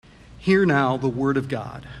Hear now the word of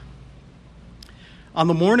God. On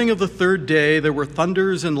the morning of the third day, there were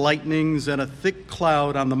thunders and lightnings and a thick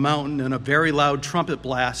cloud on the mountain and a very loud trumpet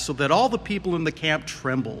blast, so that all the people in the camp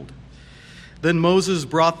trembled. Then Moses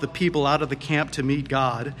brought the people out of the camp to meet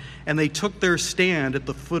God, and they took their stand at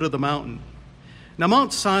the foot of the mountain. Now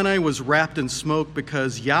Mount Sinai was wrapped in smoke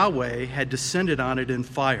because Yahweh had descended on it in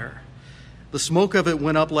fire. The smoke of it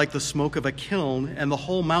went up like the smoke of a kiln, and the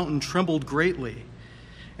whole mountain trembled greatly.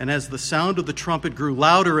 And as the sound of the trumpet grew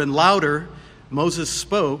louder and louder, Moses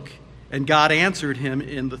spoke, and God answered him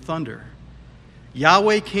in the thunder.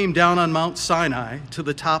 Yahweh came down on Mount Sinai to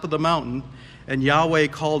the top of the mountain, and Yahweh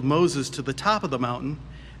called Moses to the top of the mountain,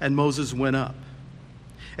 and Moses went up.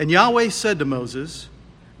 And Yahweh said to Moses,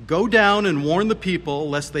 "Go down and warn the people,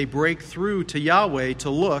 lest they break through to Yahweh to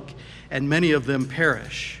look, and many of them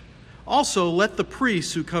perish. Also let the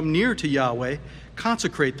priests who come near to Yahweh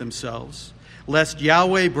consecrate themselves, lest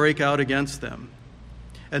Yahweh break out against them."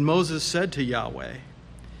 And Moses said to Yahweh,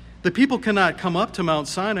 "The people cannot come up to Mount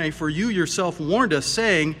Sinai, for you yourself warned us,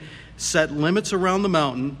 saying, 'Set limits around the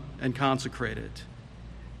mountain and consecrate it.'"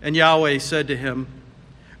 And Yahweh said to him,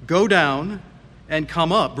 "Go down and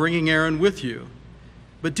come up, bringing Aaron with you.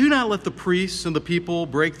 But do not let the priests and the people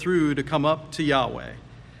break through to come up to Yahweh,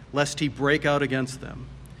 lest he break out against them."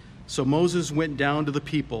 So Moses went down to the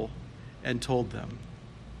people and told them.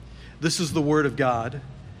 This is the word of God.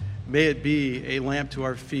 May it be a lamp to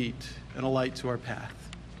our feet and a light to our path.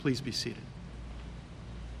 Please be seated.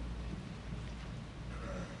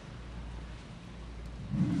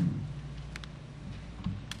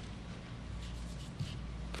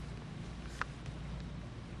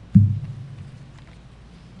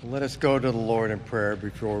 Let us go to the Lord in prayer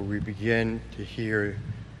before we begin to hear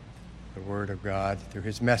the word of God through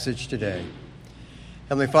his message today.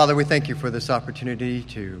 Heavenly Father, we thank you for this opportunity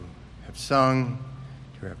to have sung,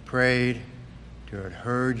 to have prayed, to have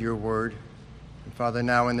heard your word. And Father,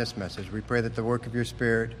 now in this message, we pray that the work of your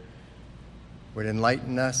Spirit would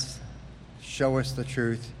enlighten us, show us the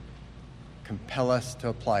truth, compel us to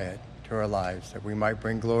apply it to our lives, that we might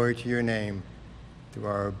bring glory to your name through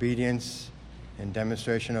our obedience and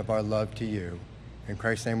demonstration of our love to you. In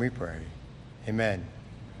Christ's name we pray. Amen.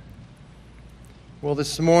 Well,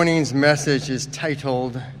 this morning's message is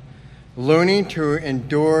titled, "Learning to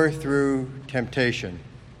Endure Through Temptation."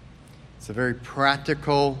 It's a very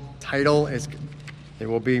practical title. There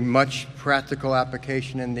will be much practical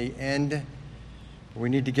application in the end. We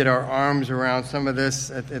need to get our arms around some of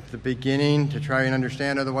this at the beginning to try and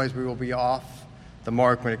understand. Otherwise, we will be off the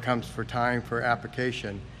mark when it comes for time for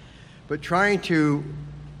application. But trying to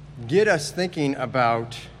get us thinking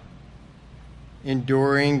about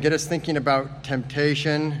enduring, get us thinking about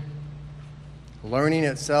temptation, learning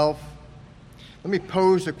itself. Let me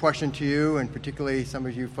pose a question to you, and particularly some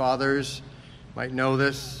of you fathers might know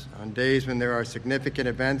this. On days when there are significant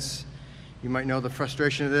events, you might know the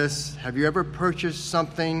frustration of this. Have you ever purchased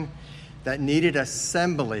something that needed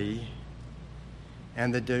assembly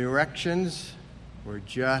and the directions were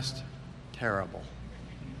just terrible?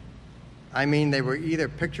 I mean, they were either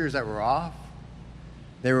pictures that were off,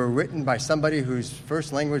 they were written by somebody whose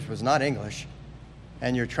first language was not English,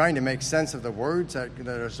 and you're trying to make sense of the words that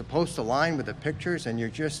are supposed to align with the pictures, and you're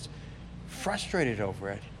just frustrated over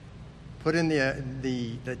it. Put in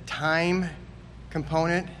the time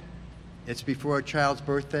component. It's before a child's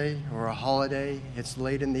birthday or a holiday. It's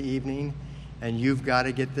late in the evening, and you've got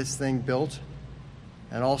to get this thing built.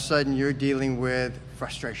 And all of a sudden, you're dealing with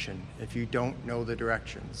frustration if you don't know the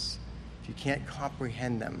directions, if you can't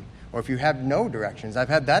comprehend them, or if you have no directions. I've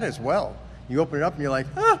had that as well. You open it up, and you're like,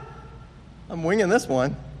 I'm winging this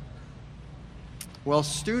one. Well,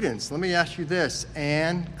 students, let me ask you this.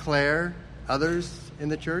 Anne, Claire, others in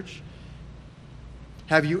the church,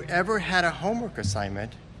 have you ever had a homework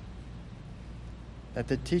assignment that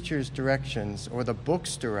the teacher's directions or the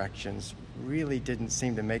book's directions really didn't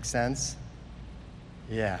seem to make sense?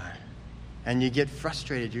 Yeah. And you get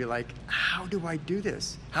frustrated. You're like, how do I do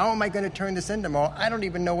this? How am I going to turn this in tomorrow? I don't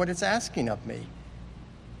even know what it's asking of me.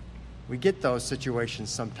 We get those situations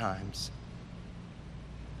sometimes.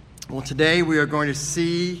 Well, today we are going to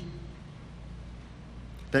see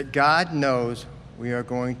that God knows we are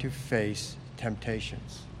going to face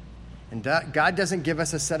temptations. And God doesn't give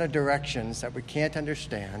us a set of directions that we can't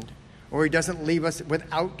understand, or he doesn't leave us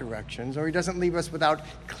without directions, or he doesn't leave us without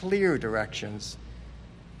clear directions.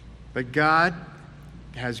 But God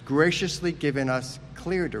has graciously given us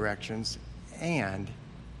clear directions, and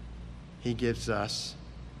he gives us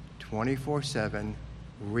 24/7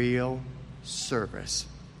 real service,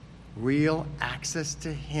 real access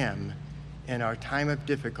to him in our time of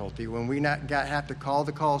difficulty, when we have to call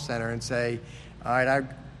the call center and say, all right,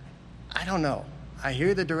 I don't know. I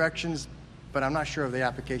hear the directions, but I'm not sure of the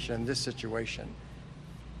application in this situation.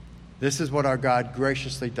 This is what our God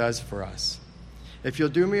graciously does for us. If you'll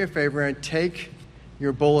do me a favor and take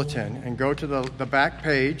your bulletin and go to the back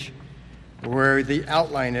page where the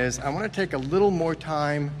outline is, I want to take a little more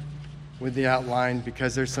time with the outline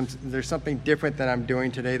because there's something different that I'm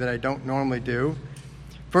doing today that I don't normally do.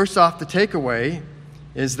 First off, the takeaway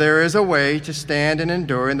is there is a way to stand and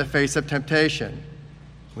endure in the face of temptation.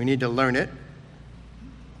 We need to learn it,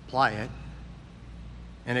 apply it,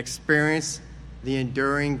 and experience the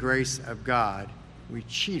enduring grace of God. We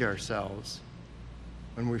cheat ourselves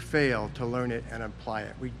when we fail to learn it and apply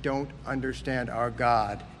it. We don't understand our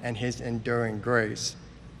God and his enduring grace.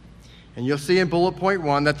 And you'll see in bullet point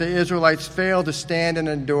 1 that the Israelites failed to stand and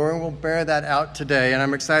endure, and we'll bear that out today. And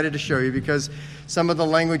I'm excited to show you because some of the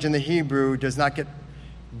language in the Hebrew does not get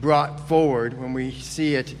brought forward when we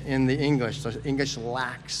see it in the English. The English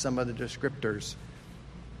lacks some of the descriptors.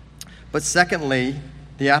 But secondly,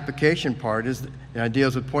 the application part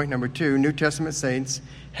deals with point number 2. New Testament saints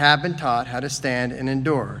have been taught how to stand and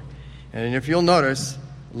endure. And if you'll notice,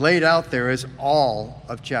 laid out there is all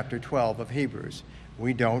of chapter 12 of Hebrews.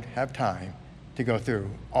 We don't have time to go through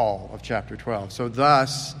all of chapter 12. So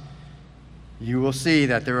thus, you will see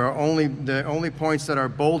that the only points that are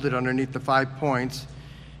bolded underneath the 5 points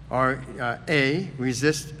are A,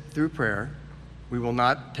 resist through prayer. We will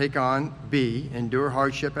not take on. B, endure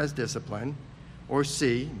hardship as discipline. Or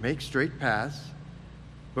C, make straight paths.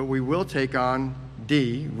 But we will take on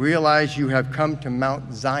D, realize you have come to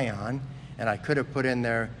Mount Zion. And I could have put in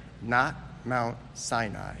there, not Mount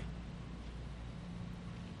Sinai.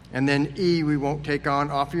 And then E, we won't take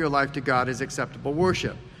on, offer your life to God as acceptable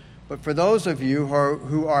worship. But for those of you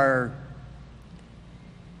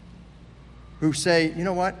who say, you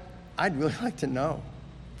know what, I'd really like to know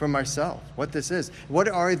for myself what this is. What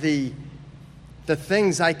are the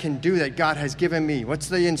things I can do that God has given me? What's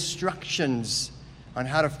the instructions on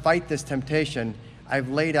how to fight this temptation? I've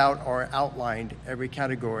laid out or outlined every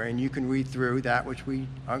category, and you can read through that, which we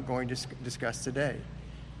aren't going to discuss today.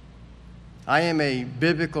 I am a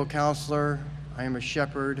biblical counselor. I am a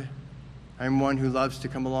shepherd. I am one who loves to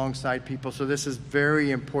come alongside people, so this is very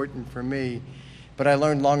important for me. But I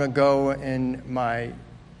learned long ago in my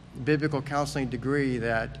biblical counseling degree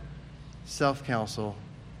that self-counsel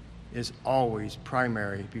is always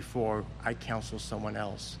primary before I counsel someone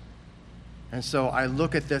else. And so I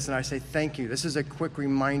look at this and I say, thank you. This is a quick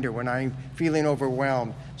reminder when I'm feeling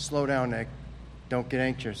overwhelmed. Slow down, Nick. Don't get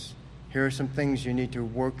anxious. Here are some things you need to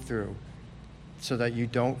work through so that you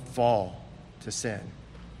don't fall to sin.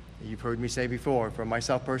 You've heard me say before, for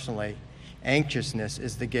myself personally, anxiousness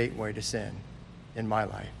is the gateway to sin in my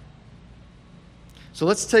life. So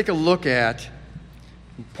let's take a look at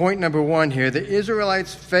point number 1 here. The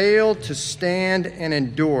Israelites failed to stand and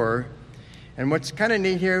endure. And what's kind of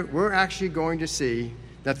neat here, we're actually going to see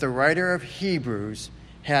that the writer of Hebrews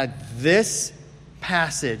had this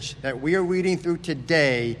passage that we are reading through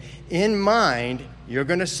today in mind. You're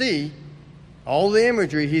going to see all the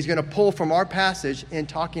imagery he's going to pull from our passage in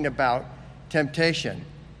talking about temptation.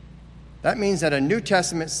 That means that a New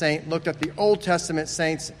Testament saint looked at the Old Testament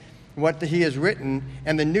saints, what he has written,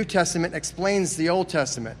 and the New Testament explains the Old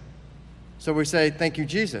Testament. So we say, thank you,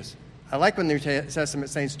 Jesus. I like when the New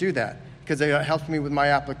Testament saints do that because it helps me with my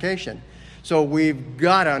application. So we've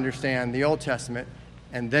got to understand the Old Testament,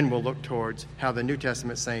 and then we'll look towards how the New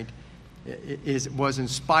Testament saint was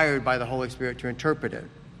inspired by the Holy Spirit to interpret it.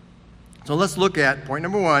 So let's look at point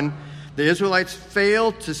number 1. The Israelites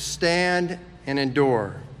failed to stand and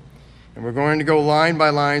endure. And we're going to go line by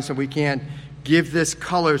line so we can give this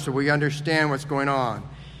color so we understand what's going on.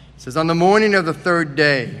 It says, on the morning of the 3rd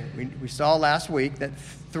day, we saw last week that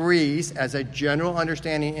 3s, as a general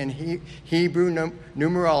understanding in Hebrew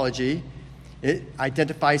numerology, it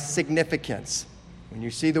identifies significance. When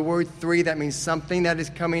you see the word 3, that means something that is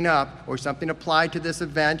coming up or something applied to this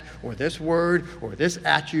event or this word or this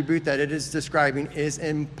attribute that it is describing is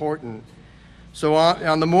important. So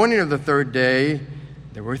on the morning of the 3rd day,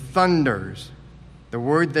 there were thunders. The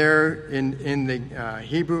word there in the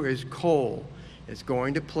Hebrew is kol. It's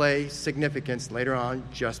going to play significance later on.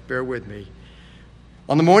 Just bear with me.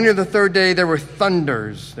 On the morning of the 3rd day, there were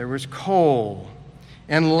thunders. There was kol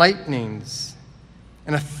and lightnings.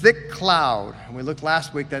 And a thick cloud. And we looked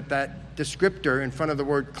last week that descriptor in front of the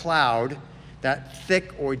word cloud, that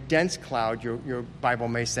thick or dense cloud, your Bible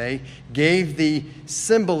may say, gave the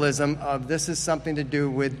symbolism of this is something to do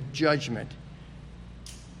with judgment.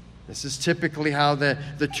 This is typically how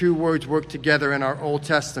the 2 words work together in our Old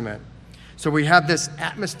Testament. So we have this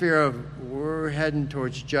atmosphere of we're heading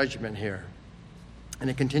towards judgment here. And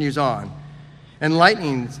it continues on. And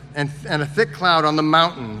lightnings and a thick cloud on the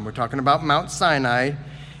mountain. We're talking about Mount Sinai.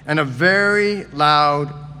 And a very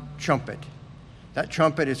loud trumpet. That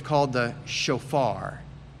trumpet is called the shofar.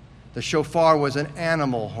 The shofar was an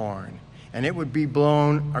animal horn. And it would be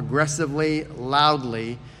blown aggressively,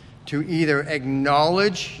 loudly, to either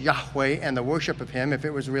acknowledge Yahweh and the worship of him, if it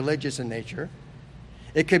was religious in nature.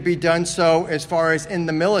 It could be done so as far as in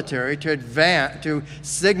the military, to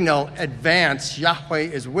signal advance, Yahweh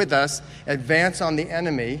is with us, advance on the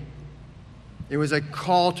enemy. It was a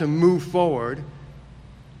call to move forward.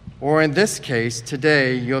 Or in this case,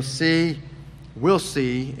 today, we'll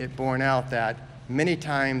see it borne out that many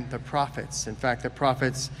times the prophets, in fact, the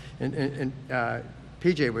prophets,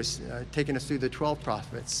 PJ was taking us through the 12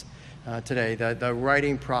 prophets today, the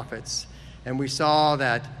writing prophets. And we saw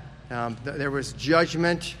that there was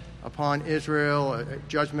judgment upon Israel,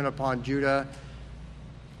 judgment upon Judah.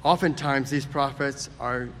 Oftentimes, these prophets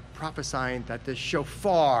are prophesying that the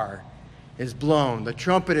shofar is blown, the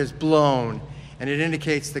trumpet is blown, and it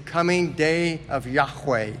indicates the coming day of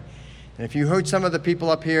Yahweh. And if you heard some of the people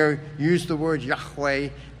up here use the word Yahweh,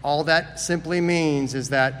 all that simply means is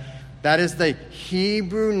that is the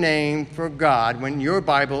Hebrew name for God. When your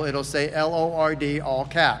Bible, it'll say L-O-R-D, all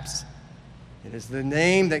caps. It is the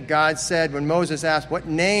name that God said when Moses asked, what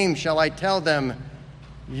name shall I tell them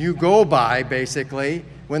you go by, basically,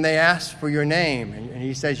 when they ask for your name. And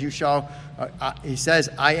he says, he says,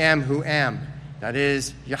 I am who am. That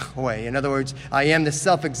is Yahweh. In other words, I am the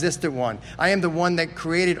self-existent one. I am the one that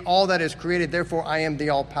created all that is created. Therefore, I am the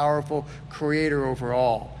all-powerful creator over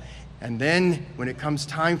all. And then when it comes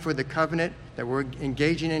time for the covenant that we're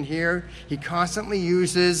engaging in here, he constantly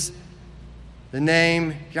uses the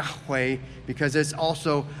name Yahweh because it's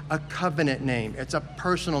also a covenant name. It's a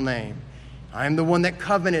personal name. I am the one that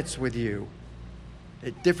covenants with you.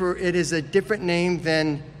 It is a different name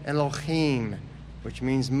than Elohim, which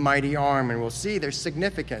means mighty arm. And we'll see there's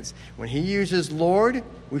significance. When he uses Lord,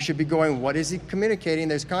 we should be going, what is he communicating?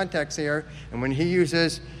 There's context here. And when he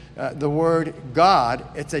uses the word God,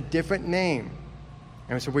 it's a different name.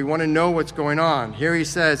 And so we want to know what's going on. Here he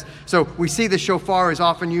says, so we see the shofar is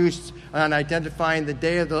often used on identifying the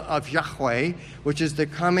day of Yahweh, which is the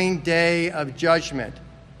coming day of judgment.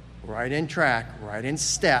 Right in track, right in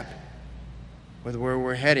step with where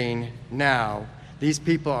we're heading now. These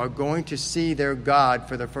people are going to see their God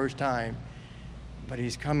for the first time, but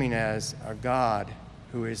he's coming as a God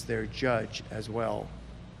who is their judge as well.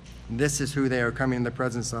 This is who they are coming in the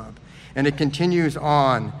presence of. And it continues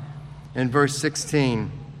on in verse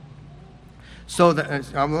 16. So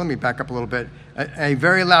let me back up a little bit. A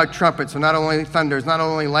very loud trumpet, so not only thunders, not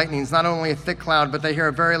only lightnings, not only a thick cloud, but they hear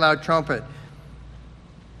a very loud trumpet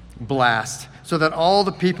blast, so that all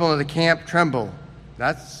the people in the camp tremble.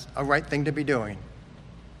 That's a right thing to be doing.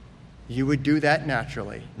 You would do that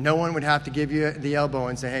naturally. No one would have to give you the elbow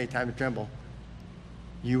and say, hey, time to tremble.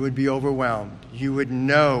 You would be overwhelmed. You would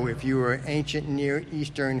know, if you were an ancient Near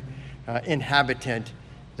Eastern inhabitant,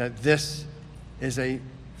 that this is a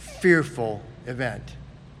fearful event.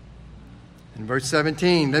 In verse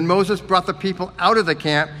 17, then Moses brought the people out of the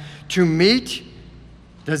camp to meet.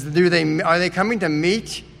 Are they coming to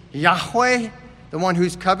meet Yahweh, the one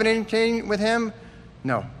who's covenanting with him?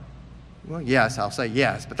 No. Well, yes, I'll say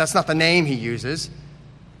yes, but that's not the name he uses.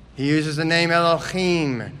 He uses the name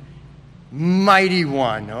Elohim, mighty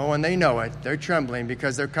one. Oh, and they know it. They're trembling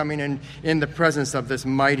because they're coming in the presence of this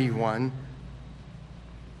mighty one.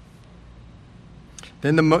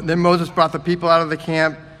 Then Moses brought the people out of the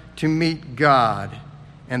camp to meet God,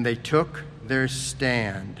 and they took their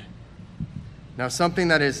stand. Now, something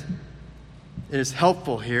that is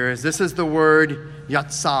helpful here is this is the word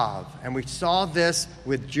Yatsav. And we saw this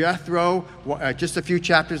with Jethro just a few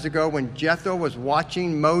chapters ago when Jethro was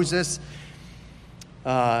watching Moses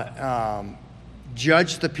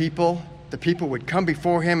judge the people. The people would come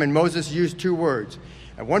before him, and Moses used two words.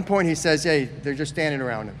 At one point he says, hey, they're just standing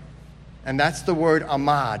around him. And that's the word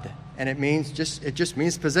amad. And it just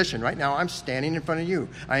means position. Right now I'm standing in front of you.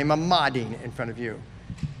 I am amading in front of you.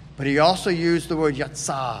 But he also used the word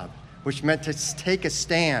Yatsav, which meant to take a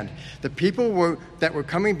stand. The people that were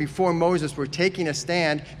coming before Moses were taking a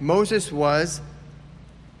stand. Moses was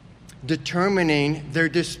determining their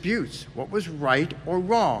disputes, what was right or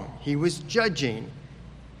wrong. He was judging.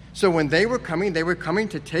 So when they were coming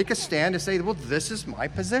to take a stand to say, well, this is my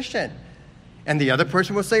position. And the other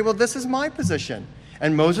person will say, well, this is my position.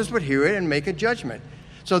 And Moses would hear it and make a judgment.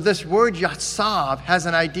 So this word Yatsav has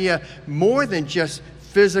an idea more than just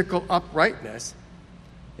physical uprightness.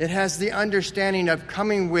 It has the understanding of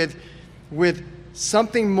coming with with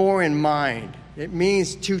something more in mind. It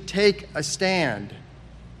means to take a stand.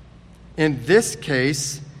 In this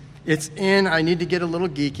case, I need to get a little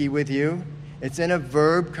geeky with you, it's in a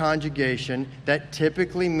verb conjugation that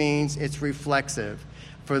typically means it's reflexive.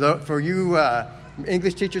 For you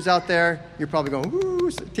English teachers out there, you're probably going,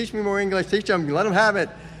 "Ooh, teach me more English, teach them, let them have it."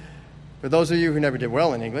 For those of you who never did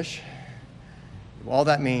well in English, all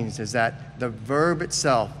that means is that the verb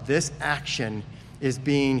itself, this action, is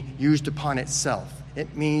being used upon itself.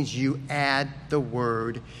 It means you add the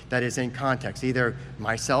word that is in context. Either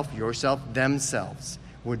myself, yourself, themselves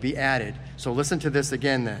would be added. So listen to this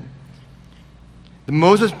again then.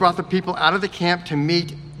 Moses brought the people out of the camp to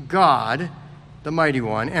meet God, the Mighty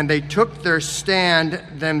One, and they took their stand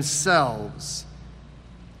themselves.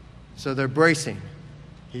 So they're bracing.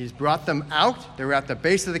 He's brought them out. They're at the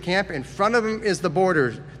base of the camp. In front of them is the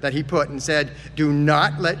border that he put and said, do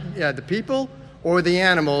not let the people or the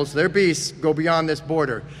animals, their beasts, go beyond this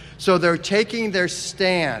border. So they're taking their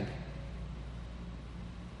stand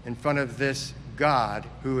in front of this God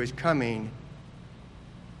who is coming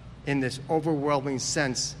in this overwhelming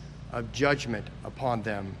sense of judgment upon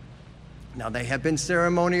them. Now, they have been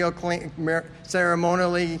ceremonially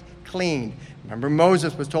cleaned. Remember,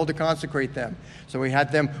 Moses was told to consecrate them. So he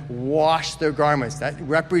had them wash their garments. That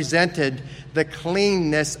represented the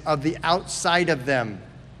cleanness of the outside of them.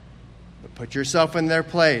 But put yourself in their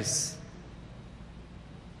place.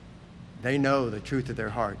 They know the truth of their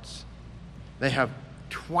hearts. They have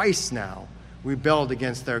twice now rebelled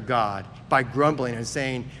against their God by grumbling and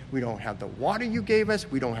saying, we don't have the water you gave us.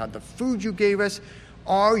 We don't have the food you gave us.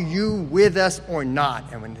 Are you with us or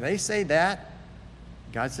not? And when they say that,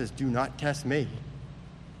 God says, do not test me.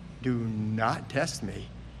 Do not test me.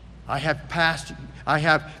 I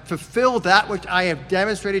have fulfilled that which I have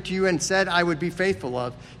demonstrated to you and said I would be faithful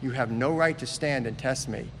of. You have no right to stand and test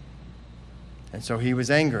me. And so he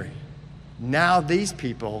was angry. Now these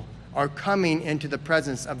people are coming into the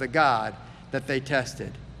presence of the God that they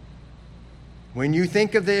tested. When you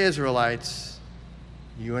think of the Israelites,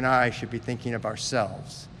 you and I should be thinking of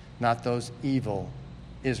ourselves, not those evil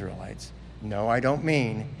Israelites. No, I don't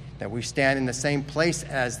mean that we stand in the same place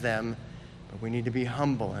as them, but we need to be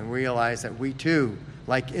humble and realize that we too,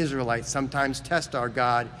 like Israelites, sometimes test our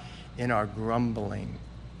God in our grumbling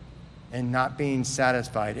and not being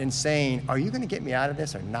satisfied and saying, are you going to get me out of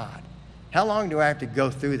this or not? How long do I have to go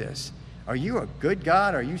through this? Are you a good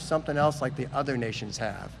God or are you something else like the other nations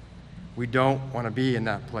have? We don't want to be in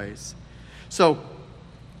that place. So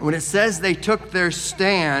when it says they took their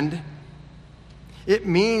stand, it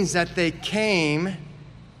means that they came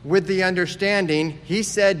with the understanding. He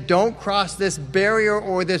said, don't cross this barrier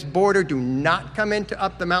or this border. Do not come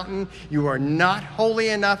up the mountain. You are not holy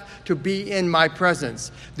enough to be in my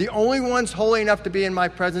presence. The only ones holy enough to be in my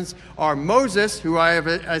presence are Moses, who I have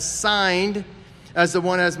assigned as the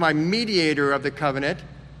one as my mediator of the covenant,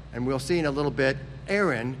 and we'll see in a little bit,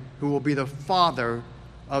 Aaron, who will be the father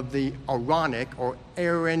of the Aaronic or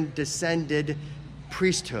Aaron-descended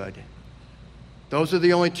priesthood. Those are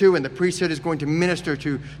the only two, and the priesthood is going to minister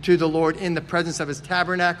to the Lord in the presence of his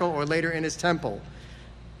tabernacle or later in his temple.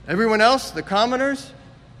 Everyone else, the commoners,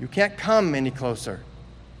 you can't come any closer.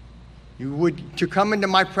 To come into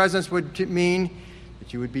my presence would mean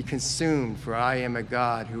that you would be consumed, for I am a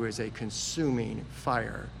God who is a consuming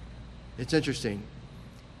fire. It's interesting.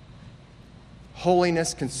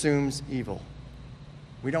 Holiness consumes evil.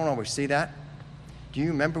 We don't always see that. Do you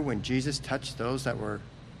remember when Jesus touched those that were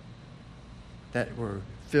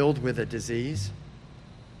filled with a disease?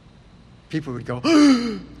 People would go,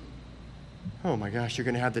 oh my gosh, you're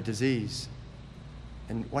going to have the disease.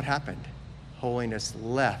 And what happened? Holiness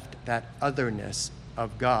left, that otherness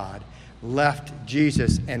of God, left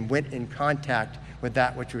Jesus and went in contact with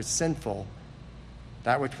that which was sinful,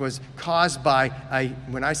 that which was caused by,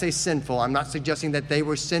 when I say sinful, I'm not suggesting that they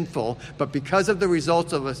were sinful, but because of the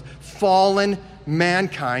results of a fallen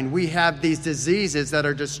mankind, we have these diseases that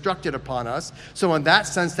are destructive upon us. So in that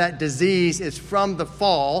sense, that disease is from the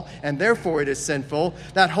fall, and therefore it is sinful.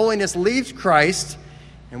 That holiness leaves Christ,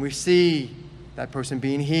 and we see that person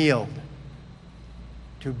being healed.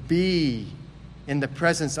 To be in the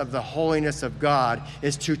presence of the holiness of God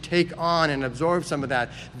is to take on and absorb some of that.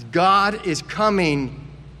 God is coming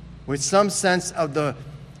with some sense of the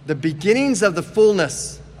beginnings of the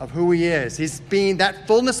fullness of who he is. That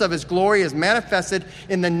fullness of his glory is manifested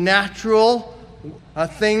in the natural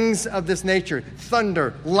things of this nature.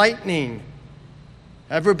 Thunder, lightning.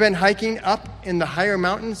 Ever been hiking up in the higher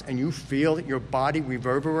mountains and you feel your body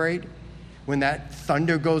reverberate? When that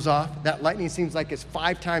thunder goes off, that lightning seems like it's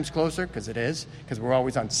 5 times closer, because it is, because we're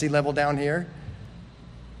always on sea level down here.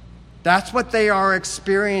 That's what they are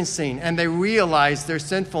experiencing, and they realize their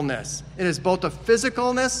sinfulness. It is both a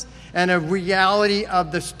physicalness and a reality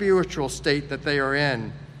of the spiritual state that they are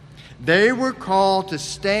in. They were called to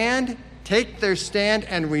stand, take their stand,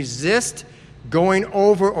 and resist going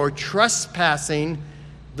over or trespassing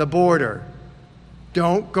the border.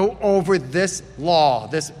 Don't go over this law,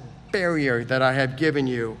 this barrier that I have given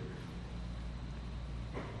you.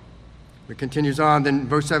 It continues on, then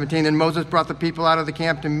verse 17, then Moses brought the people out of the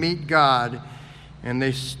camp to meet God, and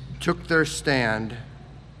they took their stand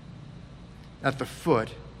at the foot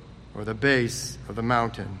or the base of the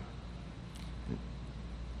mountain.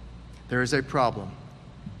 There is a problem.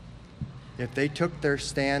 If they took their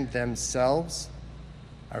stand themselves,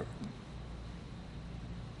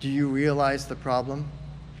 do you realize the problem?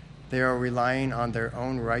 They are relying on their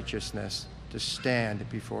own righteousness to stand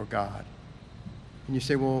before God. And you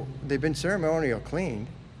say, well, they've been ceremonial cleaned.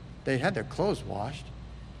 They had their clothes washed.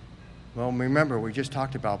 Well, remember, we just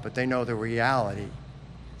talked about, but they know the reality.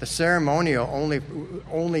 The ceremonial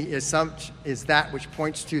only is that which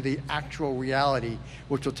points to the actual reality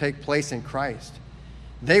which will take place in Christ.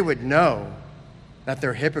 They would know that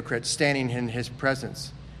they're hypocrites standing in his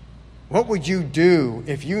presence. What would you do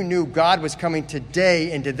if you knew God was coming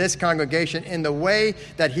today into this congregation in the way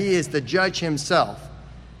that he is the judge himself?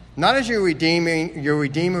 Not as your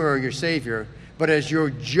redeemer or your savior, but as your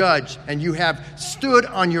judge, and you have stood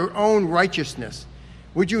on your own righteousness.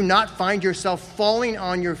 Would you not find yourself falling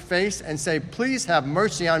on your face and say, please have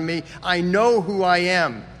mercy on me. I know who I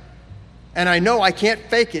am. And I know I can't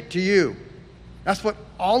fake it to you. That's what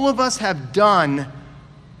all of us have done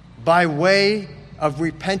by way of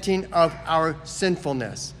repenting of our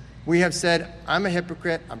sinfulness. We have said, I'm a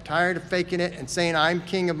hypocrite. I'm tired of faking it and saying I'm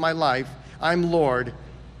king of my life. I'm Lord.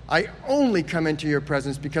 I only come into your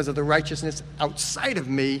presence because of the righteousness outside of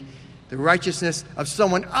me, the righteousness of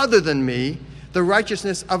someone other than me, the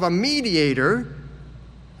righteousness of a mediator,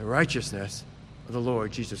 the righteousness of the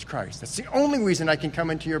Lord Jesus Christ. That's the only reason I can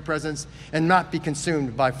come into your presence and not be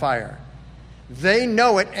consumed by fire. They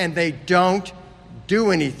know it and they don't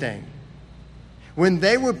do anything. When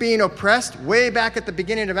they were being oppressed way back at the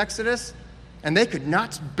beginning of Exodus, and they could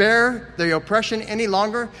not bear the oppression any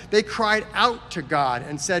longer, they cried out to God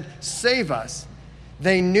and said, save us.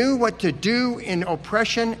 They knew what to do in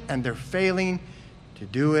oppression, and they're failing to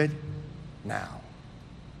do it now.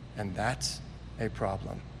 And that's a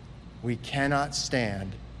problem. We cannot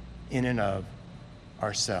stand in and of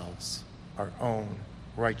ourselves, our own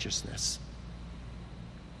righteousness.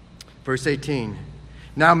 Verse 18,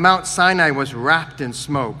 now Mount Sinai was wrapped in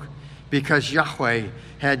smoke because Yahweh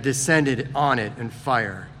had descended on it in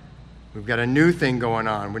fire. We've got a new thing going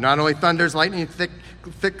on. We're not only thunders, lightning,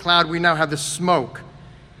 thick cloud, we now have the smoke.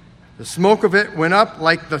 The smoke of it went up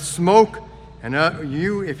like the smoke. And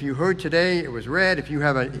if you heard today, it was red. If you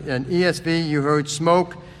have an ESV, you heard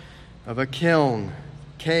smoke of a kiln.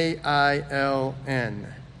 K-I-L-N.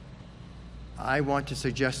 I want to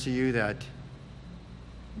suggest to you that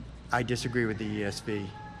I disagree with the ESV.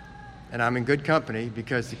 And I'm in good company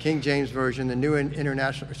because the King James Version, the New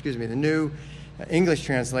English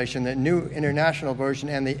translation, the New International Version,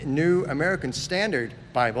 and the New American Standard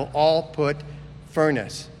Bible all put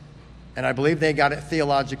furnace. And I believe they got it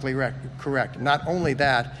theologically correct. Not only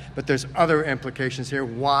that, but there's other implications here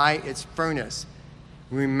why it's furnace.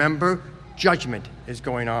 Remember, judgment is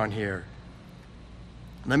going on here.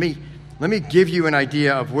 Let me give you an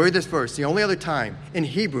idea of where this verse, the only other time in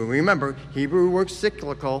Hebrew, remember, Hebrew works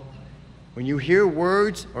cyclical. When you hear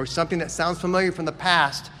words or something that sounds familiar from the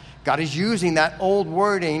past, God is using that old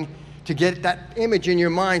wording to get that image in your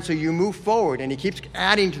mind so you move forward, and he keeps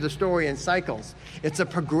adding to the story in cycles. It's a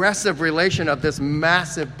progressive relation of this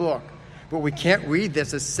massive book, but we can't read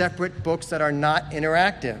this as separate books that are not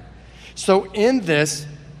interactive. So in this,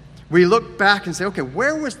 we look back and say, okay,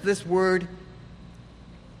 where was this word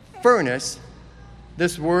furnace,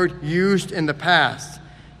 this word used in the past?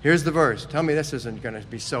 Here's the verse. Tell me this isn't going to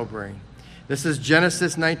be sobering. This is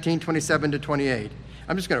Genesis 19:27-28.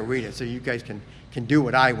 I'm just going to read it so you guys can do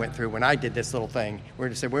what I went through when I did this little thing. We're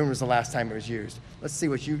going to say, when was the last time it was used? Let's see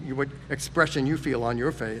what expression you feel on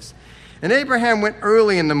your face. And Abraham went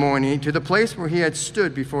early in the morning to the place where he had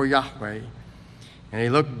stood before Yahweh, and he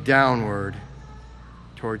looked downward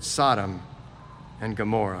toward Sodom and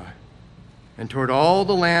Gomorrah, and toward all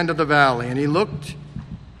the land of the valley. And he looked,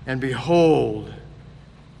 and behold,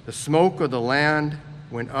 the smoke of the land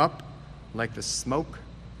went up like the smoke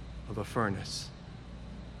of a furnace.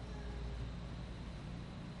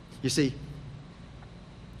 You see,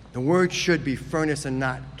 the word should be furnace and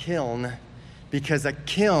not kiln, because a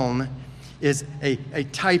kiln is a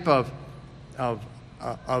type of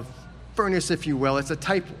furnace, if you will.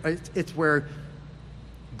 It's where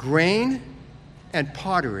grain and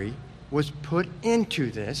pottery was put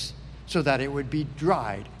into this so that it would be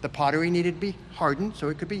dried. The pottery needed to be hardened so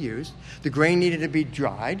it could be used. The grain needed to be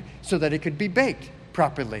dried so that it could be baked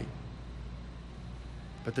properly.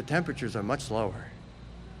 But the temperatures are much lower.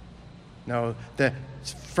 Now, the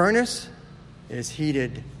furnace is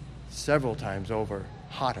heated several times over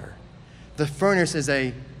hotter. The furnace is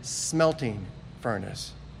a smelting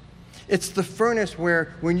furnace. It's the furnace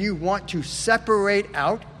where when you want to separate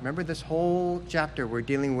out, remember this whole chapter we're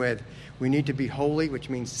dealing with, we need to be holy, which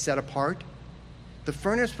means set apart. The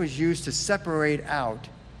furnace was used to separate out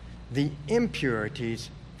the impurities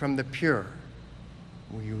from the pure.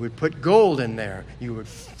 You would put gold in there, you would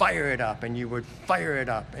fire it up, and you would fire it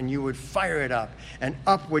up, and you would fire it up, and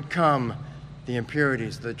up would come the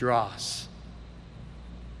impurities, the dross.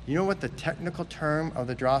 You know what the technical term of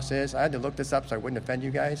the dross is? I had to look this up so I wouldn't offend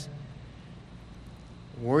you guys.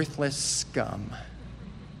 Worthless scum.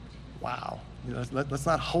 Wow. Let's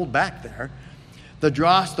not hold back there. The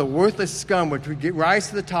dross, the worthless scum, would rise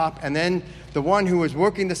to the top, and then the one who was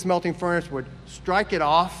working the smelting furnace would strike it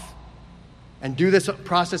off and do this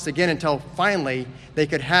process again until finally they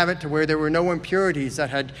could have it to where there were no impurities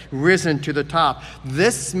that had risen to the top.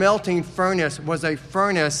 This smelting furnace was a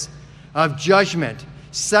furnace of judgment,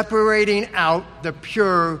 separating out the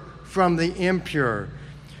pure from the impure.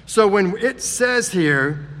 So when it says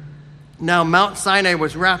here, now Mount Sinai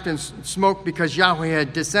was wrapped in smoke because Yahweh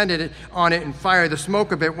had descended on it in fire. The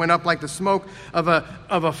smoke of it went up like the smoke of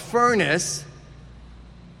a furnace.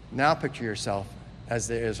 Now picture yourself as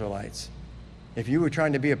the Israelites. If you were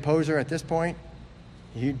trying to be a poser at this point,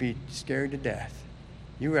 you'd be scared to death.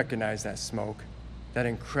 You recognize that smoke, that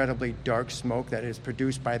incredibly dark smoke that is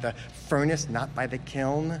produced by the furnace, not by the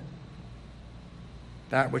kiln.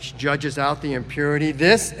 That which judges out the impurity.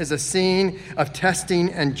 This is a scene of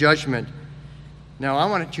testing and judgment. Now, I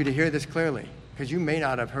want you to hear this clearly, because you may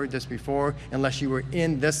not have heard this before unless you were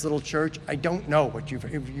in this little church. I don't know what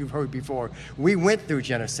you've heard before. We went through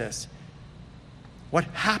Genesis. What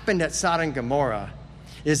happened at Sodom and Gomorrah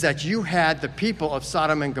is that you had the people of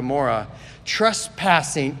Sodom and Gomorrah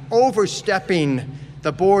trespassing, overstepping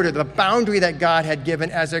the border, the boundary that God had given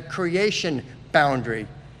as a creation boundary.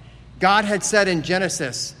 God had said in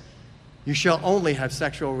Genesis, you shall only have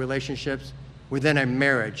sexual relationships within a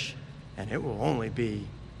marriage, and it will only be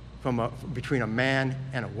between a man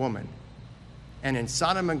and a woman. And in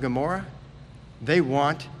Sodom and Gomorrah, they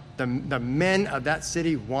want the men of that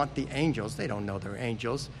city want the angels. They don't know they're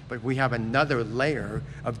angels, but we have another layer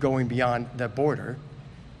of going beyond the border.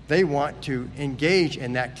 They want to engage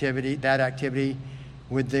in that activity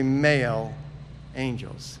with the male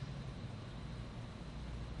angels.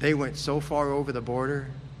 They went so far over the border,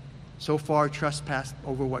 so far trespassed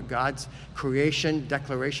over what God's creation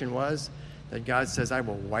declaration was, that God says, I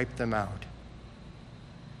will wipe them out.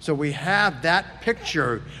 So we have that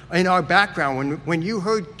picture in our background. When you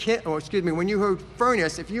heard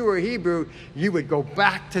furnace, if you were a Hebrew, you would go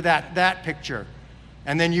back to that picture.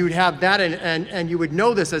 And then you'd have that, and you would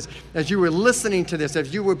know this as you were listening to this,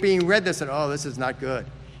 as you were being read this, and this is not good.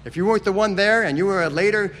 If you weren't the one there and you were a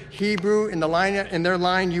later Hebrew in their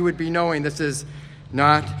line, you would be knowing this is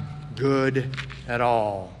not good at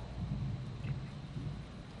all.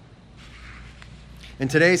 In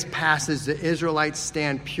today's passage, the Israelites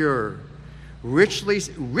stand pure,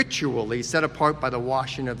 ritually set apart by the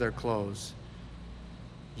washing of their clothes.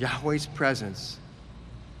 Yahweh's presence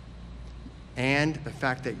and the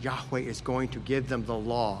fact that Yahweh is going to give them the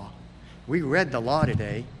law. We read the law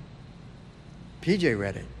today. PJ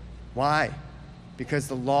read it. Why? Because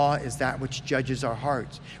the law is that which judges our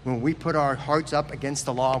hearts. When we put our hearts up against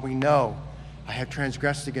the law, we know, I have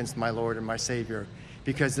transgressed against my Lord and my Savior.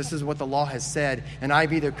 Because this is what the law has said, and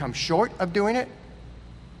I've either come short of doing it,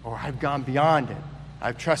 or I've gone beyond it.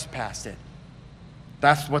 I've trespassed it.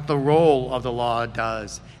 That's what the role of the law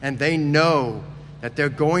does. And they know that they're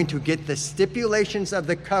going to get the stipulations of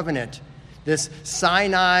the covenant. This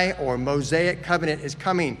Sinai or Mosaic covenant is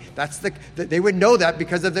coming. They would know that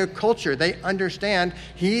because of their culture. They understand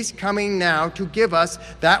he's coming now to give us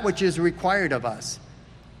that which is required of us.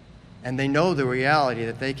 And they know the reality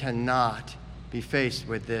that they cannot be faced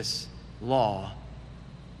with this law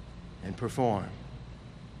and perform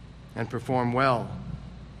well.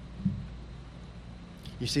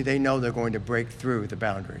 You see, they know they're going to break through the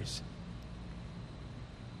boundaries.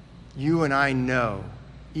 You and I know,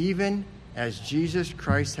 even as Jesus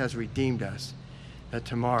Christ has redeemed us, that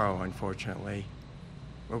tomorrow, unfortunately,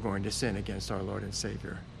 we're going to sin against our Lord and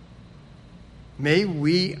Savior. May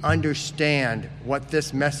we understand what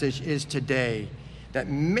this message is today, that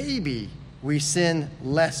maybe we sin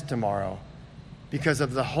less tomorrow because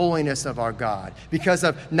of the holiness of our God.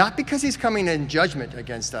 Not because he's coming in judgment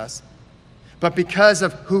against us, but because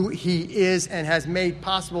of who he is and has made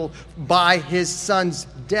possible by his son's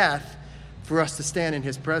death for us to stand in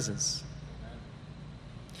his presence.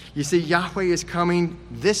 You see, Yahweh is coming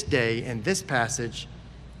this day in this passage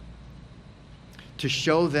to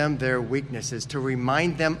show them their weaknesses, to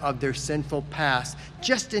remind them of their sinful past,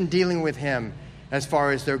 just in dealing with him as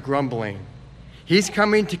far as their grumbling. He's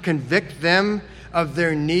coming to convict them of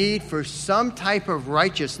their need for some type of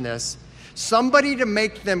righteousness, somebody to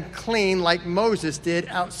make them clean like Moses did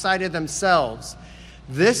outside of themselves.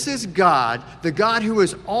 This is God, the God who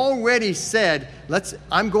has already said,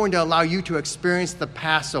 I'm going to allow you to experience the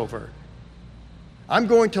Passover. I'm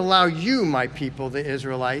going to allow you, my people, the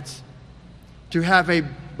Israelites, to have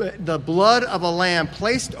the blood of a lamb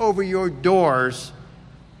placed over your doors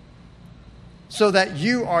so that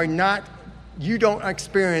you don't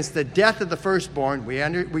experience the death of the firstborn.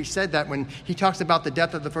 We said that when he talks about the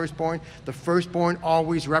death of the firstborn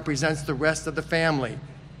always represents the rest of the family.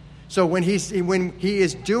 So when he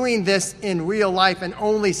is doing this in real life and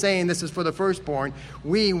only saying this is for the firstborn,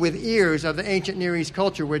 we with ears of the ancient Near East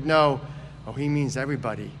culture would know, oh, he means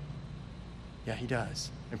everybody. Yeah, he does.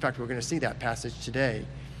 In fact, we're going to see that passage today.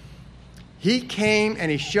 He came and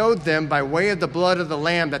he showed them by way of the blood of the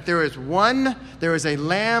Lamb that there is a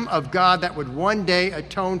Lamb of God that would one day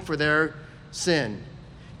atone for their sin.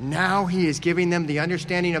 Now he is giving them the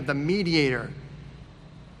understanding of the mediator.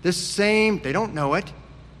 They don't know it.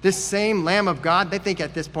 This same Lamb of God, they think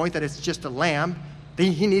at this point that it's just a lamb.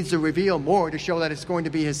 He needs to reveal more to show that it's going to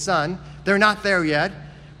be his son. They're not there yet.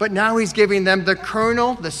 But now he's giving them the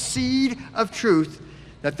kernel, the seed of truth,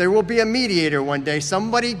 that there will be a mediator one day,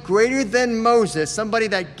 somebody greater than Moses, somebody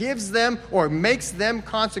that gives them or makes them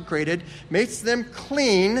consecrated, makes them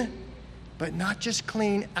clean, but not just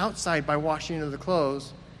clean outside by washing of the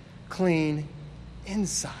clothes, clean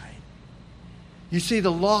inside. You see,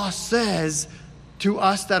 the law says to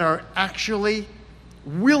us that are actually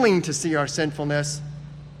willing to see our sinfulness,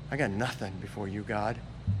 I got nothing before you, God.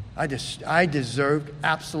 I deserved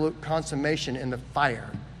absolute consummation in the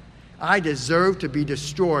fire. I deserve to be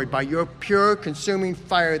destroyed by your pure, consuming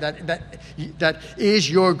fire that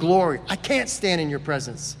is your glory. I can't stand in your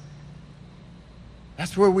presence.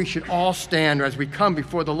 That's where we should all stand as we come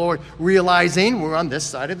before the Lord, realizing we're on this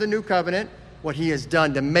side of the new covenant, what he has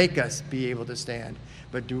done to make us be able to stand.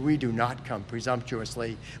 But we do not come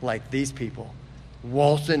presumptuously like these people,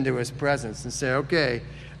 waltz into his presence and say, okay,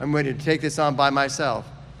 I'm ready to take this on by myself.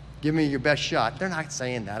 Give me your best shot. They're not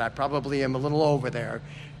saying that. I probably am a little over there.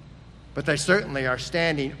 But they certainly are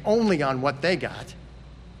standing only on what they got.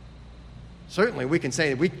 Certainly we can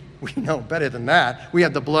say we know better than that. We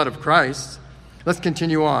have the blood of Christ. Let's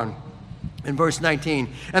continue on. In verse 19,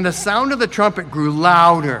 and the sound of the trumpet grew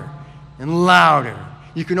louder and louder.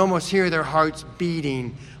 You can almost hear their hearts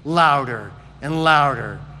beating louder and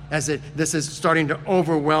louder as this is starting to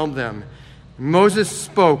overwhelm them. Moses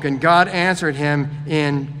spoke, and God answered him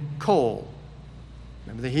in kol.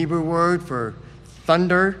 Remember the Hebrew word for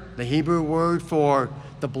thunder? The Hebrew word for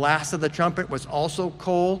the blast of the trumpet was also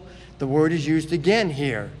kol. The word is used again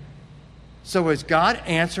here. So is God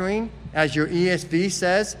answering, as your ESV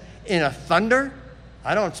says, in a thunder?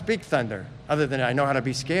 I don't speak thunder, other than I know how to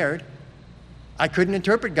be scared. I couldn't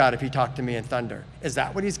interpret God if he talked to me in thunder. Is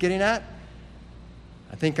that what he's getting at?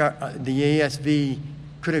 I think the ESV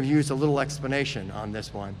could have used a little explanation on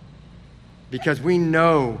this one. Because we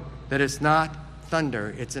know that it's not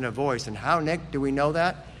thunder, it's in a voice. And how, Nick, do we know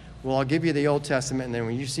that? Well, I'll give you the Old Testament, and then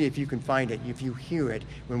when you see if you can find it, if you hear it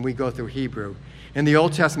when we go through Hebrew. In the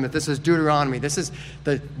Old Testament, this is Deuteronomy. This is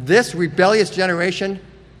this rebellious generation,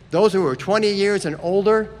 those who were 20 years and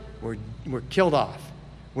older were killed off.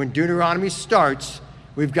 When Deuteronomy starts,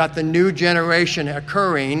 we've got the new generation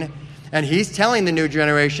occurring, and he's telling the new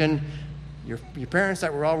generation, your parents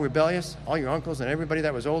that were all rebellious, all your uncles and everybody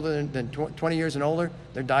that was older than 20 years and older,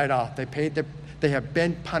 they died off. They have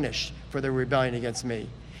been punished for their rebellion against me.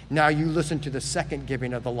 Now you listen to the second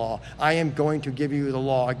giving of the law. I am going to give you the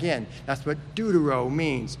law again. That's what deutero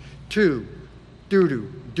means.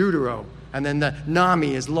 Deutero. And then the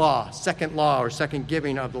nami is law, second law or second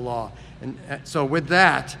giving of the law. And so with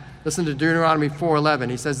that, listen to Deuteronomy 4:11.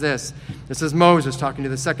 He says this. This is Moses talking to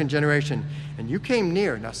the second generation. And you came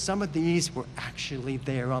near. Now some of these were actually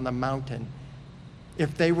there on the mountain.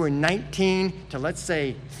 If they were 19 to, let's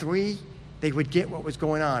say, 3, they would get what was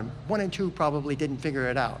going on. 1 and 2 probably didn't figure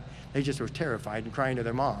it out. They just were terrified and crying to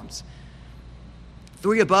their moms.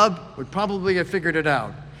 3 above would probably have figured it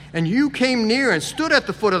out. And you came near and stood at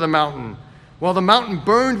the foot of the mountain, while the mountain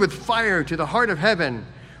burned with fire to the heart of heaven,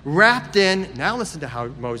 wrapped in, now listen to how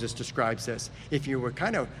Moses describes this. If you were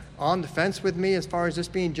kind of on the fence with me as far as this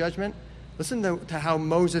being judgment, listen to how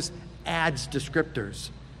Moses adds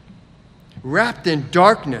descriptors. Wrapped in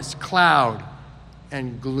darkness, cloud,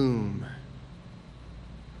 and gloom.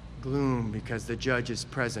 Gloom because the judge is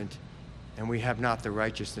present and we have not the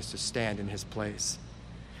righteousness to stand in his place.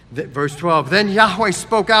 Verse 12, then Yahweh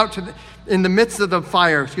spoke out in the midst of the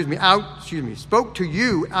fire, spoke to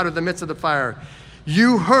you out of the midst of the fire.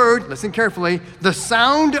 You heard, listen carefully, the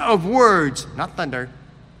sound of words, not thunder.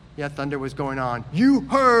 Yeah, thunder was going on. You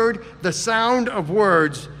heard the sound of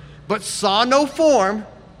words, but saw no form.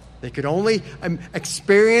 They could only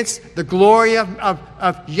experience the glory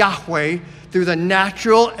of Yahweh through the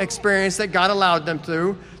natural experience that God allowed them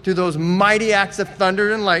through those mighty acts of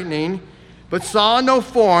thunder and lightning, but saw no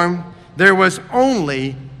form. There was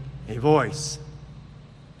only a voice.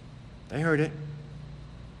 They heard it.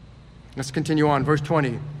 Let's continue on. Verse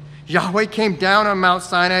 20. Yahweh came down on Mount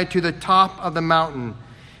Sinai to the top of the mountain,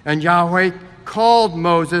 and Yahweh called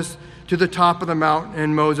Moses to the top of the mountain,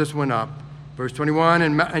 and Moses went up. Verse 21,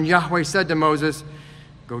 and Yahweh said to Moses,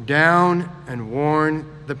 go down and warn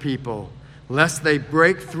the people, lest they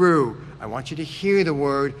break through. I want you to hear the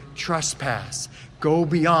word trespass. Go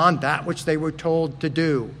beyond that which they were told to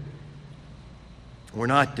do or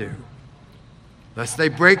not do. Lest they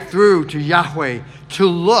break through to Yahweh to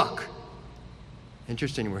look.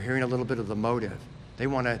 Interesting, we're hearing a little bit of the motive.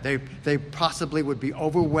 They possibly would be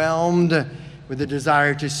overwhelmed with the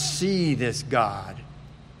desire to see this God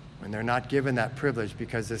when they're not given that privilege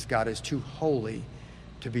because this God is too holy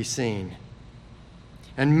to be seen.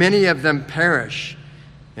 And many of them perish.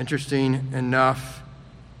 Interesting enough,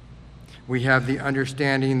 we have the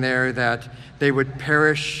understanding there that they would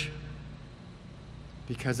perish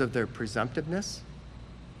because of their presumptiveness.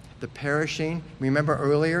 The perishing, remember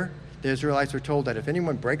earlier, the Israelites were told that if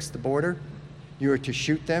anyone breaks the border, you are to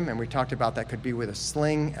shoot them, and we talked about that could be with a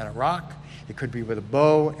sling and a rock. It could be with a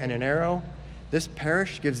bow and an arrow. This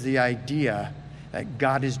perish gives the idea that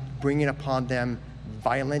God is bringing upon them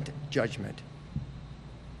violent judgment.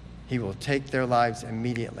 He will take their lives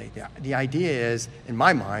immediately. The idea is, in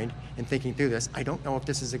my mind, in thinking through this, I don't know if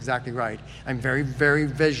this is exactly right. I'm very, very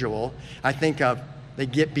visual. I think of they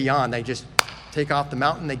get beyond. They just take off the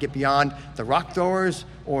mountain. They get beyond the rock throwers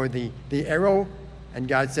or the arrow. And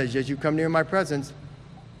God says, as you come near my presence,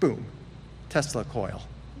 boom, Tesla coil.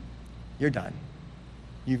 You're done.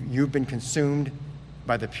 You've been consumed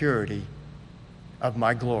by the purity of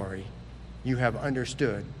my glory. You have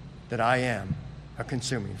understood that I am a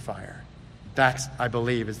consuming fire. That's, I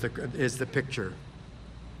believe, is the picture.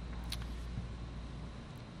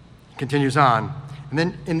 Continues on. And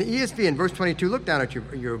then in the ESV, in verse 22, look down at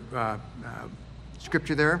your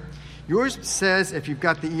scripture there. Yours says, if you've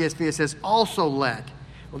got the ESV, it says, also let.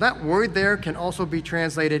 Well, that word there can also be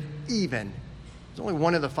translated even. There's only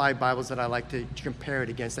one of the 5 Bibles that I like to compare it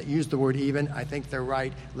against that use the word even. I think they're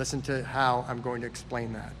right. Listen to how I'm going to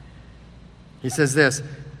explain that. He says this,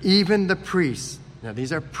 even the priests. Now,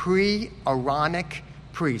 these are pre-Aaronic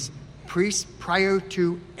priests prior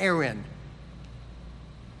to Aaron.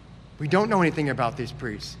 We don't know anything about these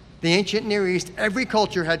priests. The ancient Near East, every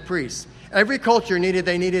culture had priests. Every culture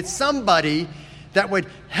needed somebody that would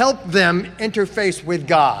help them interface with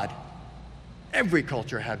God. Every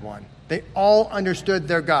culture had one. They all understood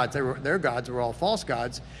their gods. Their gods were all false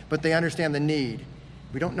gods, but they understand the need.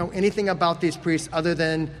 We don't know anything about these priests other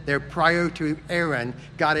than they're prior to Aaron,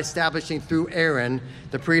 God establishing through Aaron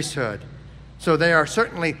the priesthood. So they are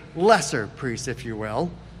certainly lesser priests, if you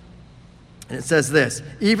will. And it says this,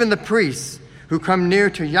 even the priests who come near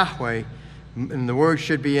to Yahweh, and the word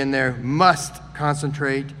should be in there, must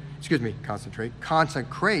consecrate.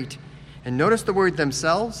 And notice the word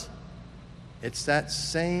themselves. It's that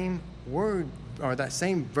same word, or that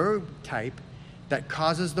same verb type that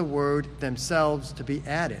causes the word themselves to be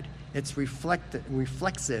added. It's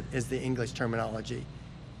reflexive is the English terminology.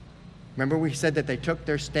 Remember we said that they took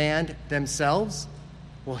their stand themselves?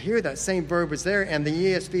 Well, here that same verb is there, and the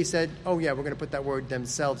ESV said, oh yeah, we're going to put that word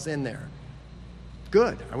themselves in there.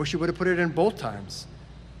 Good. I wish you would have put it in both times.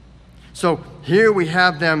 So here we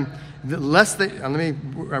have them, let me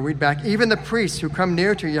read back. Even the priests who come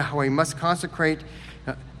near to Yahweh must consecrate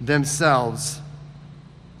themselves,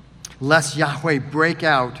 lest Yahweh break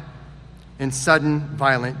out in sudden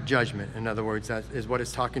violent judgment. In other words, that is what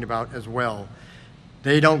it's talking about as well.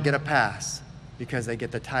 They don't get a pass because they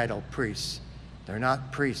get the title priests. They're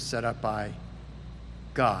not priests set up by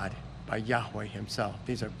God, by Yahweh himself.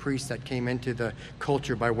 These are priests that came into the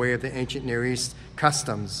culture by way of the ancient Near East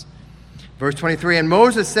customs. Verse 23, and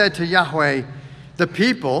Moses said to Yahweh, the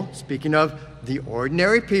people, speaking of the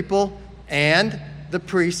ordinary people and the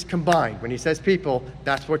priests combined. When he says people,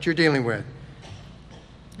 that's what you're dealing with.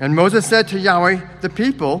 And Moses said to Yahweh, the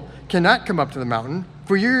people cannot come up to the mountain,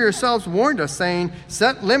 for you yourselves warned us, saying,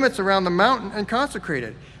 set limits around the mountain and consecrate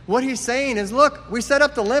it. What he's saying is, look, we set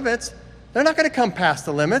up the limits. They're not going to come past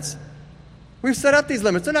the limits. We've set up these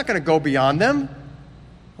limits. They're not going to go beyond them.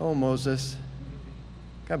 Oh, Moses.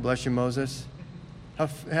 God bless you, Moses.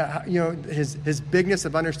 His bigness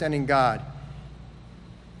of understanding God.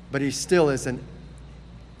 But he still has that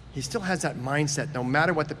mindset. No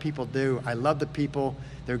matter what the people do, I love the people.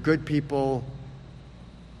 They're good people.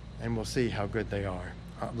 And we'll see how good they are,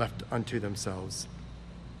 left unto themselves.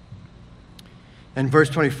 And verse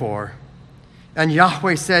 24, and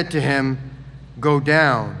Yahweh said to him, go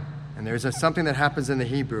down. And there's something that happens in the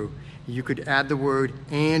Hebrew. You could add the word,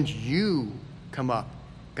 and you come up.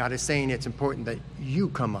 God is saying it's important that you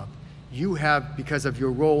come up. You have, because of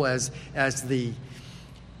your role as the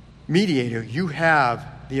mediator, you have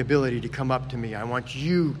the ability to come up to me. I want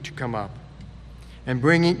you to come up. And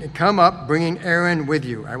bringing Aaron with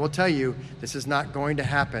you. I will tell you, this is not going to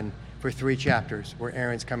happen for 3 chapters where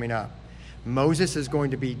Aaron's coming up. Moses is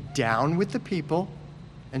going to be down with the people,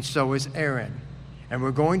 and so is Aaron. And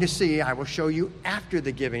we're going to see, I will show you after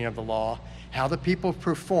the giving of the law, how the people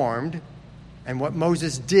performed and what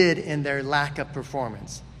Moses did in their lack of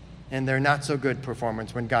performance, and their not so good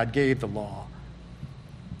performance when God gave the law.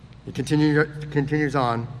 It continues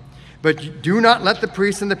on. But do not let the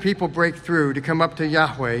priests and the people break through to come up to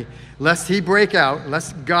Yahweh, lest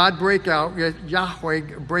God break out, Yahweh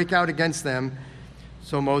break out against them.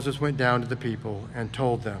 So Moses went down to the people and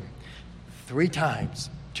told them 3 times,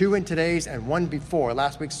 2 in today's and 1 before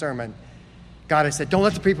last week's sermon. God has said, don't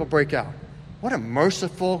let the people break out. What a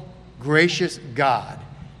merciful, gracious God.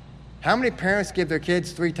 How many parents give their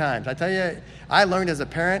kids 3 times? I tell you, I learned as a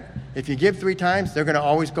parent, if you give 3 times, they're going to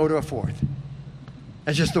always go to a 4th.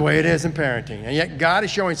 That's just the way it is in parenting. And yet God is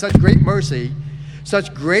showing such great mercy,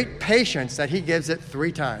 such great patience that he gives it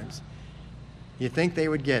 3 times. You'd think they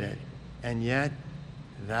would get it. And yet,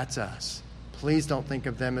 that's us. Please don't think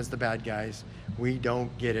of them as the bad guys. We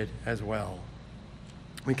don't get it as well.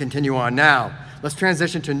 We continue on now. Let's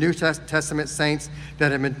transition to New Testament saints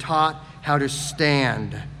that have been taught how to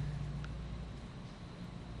stand.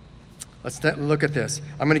 Let's look at this.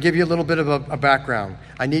 I'm going to give you a little bit of a background.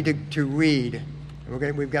 I need to read.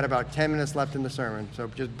 We've got about 10 minutes left in the sermon, so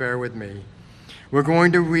just bear with me. We're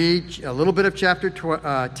going to read a little bit of chapter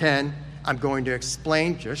 10. I'm going to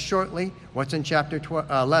explain just shortly what's in chapter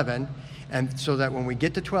 11, and so that when we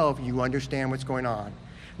get to 12, you understand what's going on.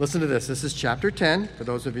 Listen to this. This is chapter 10, for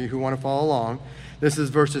those of you who want to follow along. This is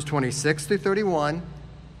verses 26 to 31,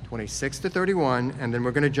 and then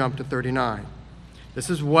we're going to jump to 39. This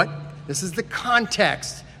is the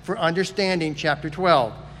context for understanding chapter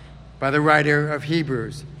 12 by the writer of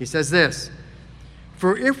Hebrews. He says this,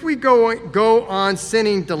 for if we go on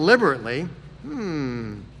sinning deliberately,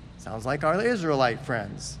 sounds like our Israelite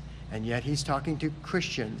friends, and yet he's talking to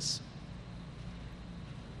Christians.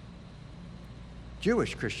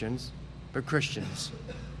 Jewish Christians, but Christians.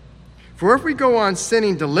 For if we go on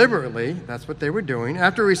sinning deliberately, that's what they were doing,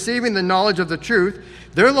 after receiving the knowledge of the truth,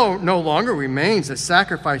 there no longer remains a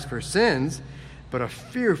sacrifice for sins, but a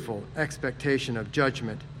fearful expectation of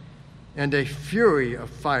judgment and a fury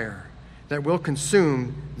of fire that will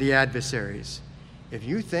consume the adversaries.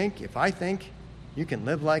 If I think you can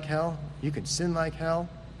live like hell, you can sin like hell,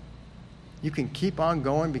 you can keep on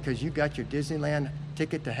going because you got your Disneyland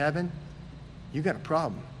ticket to heaven, you got a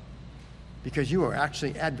problem. Because you are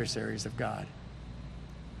actually adversaries of God.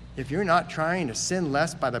 If you're not trying to sin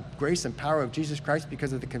less by the grace and power of Jesus Christ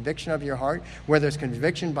because of the conviction of your heart, whether it's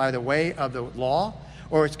conviction by the way of the law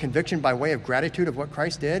or it's conviction by way of gratitude of what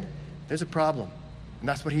Christ did, there's a problem. And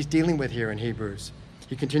that's what he's dealing with here in Hebrews.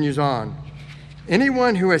 He continues on.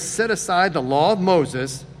 Anyone who has set aside the law of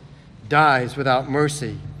Moses dies without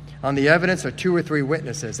mercy on the evidence of 2 or 3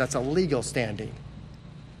 witnesses. That's a legal standing.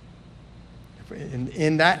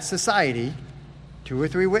 In that society, 2 or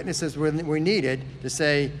 3 witnesses were needed to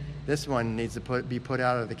say, this one needs to be put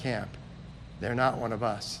out of the camp. They're not one of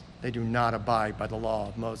us. They do not abide by the law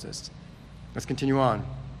of Moses. Let's continue on.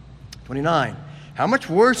 29. How much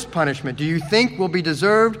worse punishment do you think will be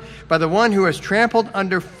deserved by the one who has trampled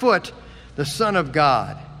underfoot the Son of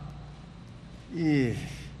God?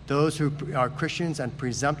 Those who are Christians and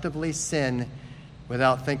presumptively sin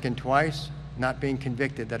without thinking twice, not being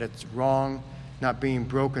convicted that it's wrong, not being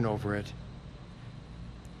broken over it,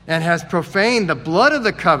 and has profaned the blood of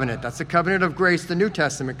the covenant, that's the covenant of grace, the New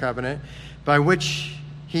Testament covenant, by which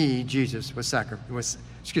he, Jesus,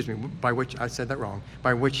 by which, I said that wrong,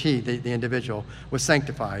 by which he, the individual, was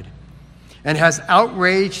sanctified, and has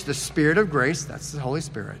outraged the Spirit of grace, that's the Holy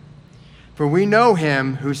Spirit. For we know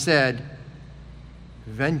him who said,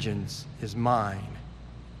 vengeance is mine,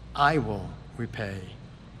 I will repay.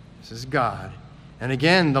 This is God. And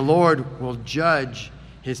again, the Lord will judge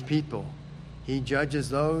his people. He judges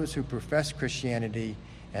those who profess Christianity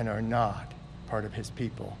and are not part of his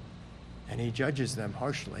people. And he judges them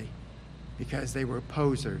harshly because they were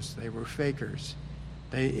posers, they were fakers.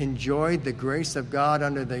 They enjoyed the grace of God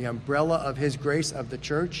under the umbrella of his grace of the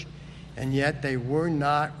church, and yet they were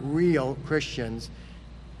not real Christians.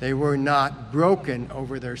 They were not broken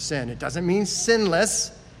over their sin. It doesn't mean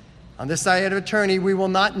sinless. On this side of eternity, we will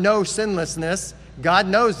not know sinlessness. God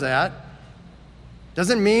knows that.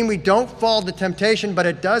 Doesn't mean we don't fall to temptation, but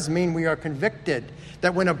it does mean we are convicted.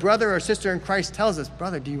 That when a brother or sister in Christ tells us,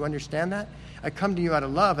 brother, do you understand that? I come to you out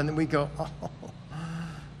of love, and then we go, oh,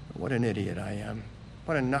 what an idiot I am.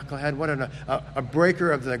 What a knucklehead, what a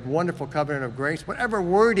breaker of the wonderful covenant of grace. Whatever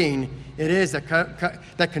wording it is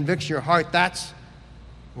that convicts your heart, that's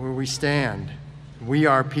where we stand. We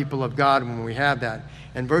are people of God when we have that.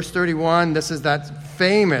 And verse 31, this is that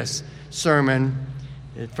famous sermon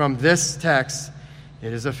from this text.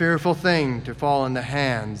 It is a fearful thing to fall in the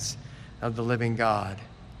hands of the living God.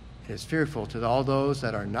 It is fearful to all those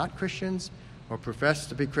that are not Christians or profess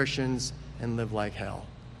to be Christians and live like hell.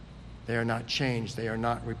 They are not changed. They are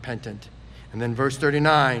not repentant. And then verse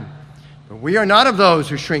 39, but we are not of those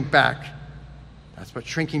who shrink back. That's what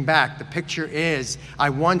shrinking back. The picture is, I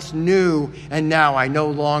once knew and now I no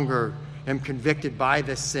longer am convicted by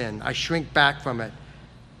this sin. I shrink back from it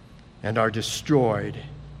and are destroyed.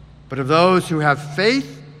 But of those who have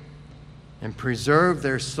faith and preserve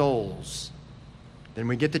their souls. Then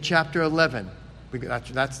we get to chapter 11.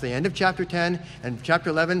 That's the end of chapter 10. And chapter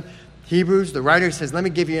 11, Hebrews, the writer says, let me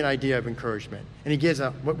give you an idea of encouragement. And he gives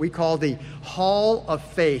what we call the hall of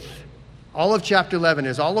faith. All of chapter 11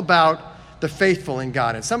 is all about the faithful in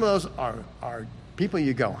God. And some of those are people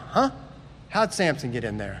you go, huh? How'd Samson get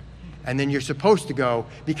in there? And then you're supposed to go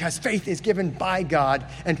because faith is given by God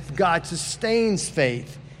and God sustains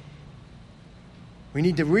faith. We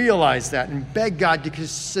need to realize that and beg God to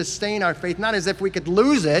sustain our faith, not as if we could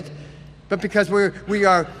lose it, but because we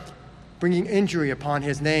are bringing injury upon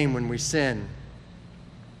his name when we sin.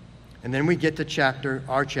 And then we get to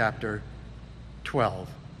our chapter 12,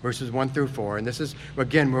 verses 1 through 4. And this is,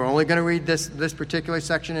 again, we're only going to read this particular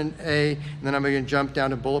section in A, and then I'm going to jump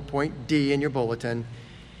down to bullet point D in your bulletin.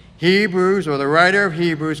 Hebrews, or the writer of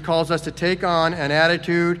Hebrews, calls us to take on an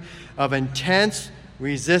attitude of intense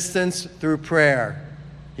resistance through prayer.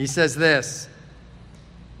 He says this,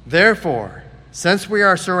 therefore, since we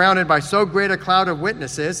are surrounded by so great a cloud of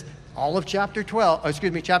witnesses, all of chapter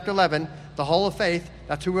 11, the whole of faith,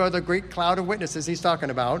 that's who are the great cloud of witnesses he's talking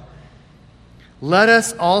about. Let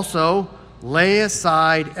us also lay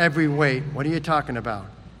aside every weight. What are you talking about?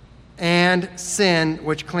 And sin,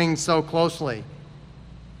 which clings so closely.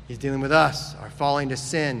 He's dealing with us, our falling to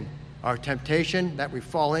sin, our temptation that we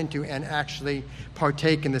fall into and actually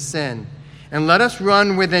partake in the sin. And let us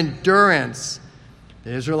run with endurance.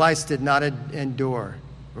 The Israelites did not endure.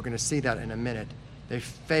 We're going to see that in a minute. They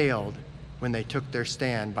failed when they took their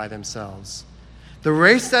stand by themselves. The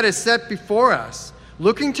race that is set before us,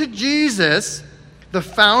 looking to Jesus, the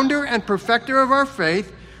founder and perfecter of our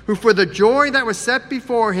faith, who for the joy that was set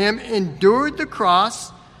before him endured the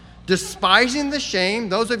cross, despising the shame.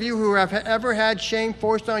 Those of you who have ever had shame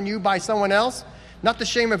forced on you by someone else, not the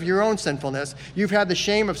shame of your own sinfulness. You've had the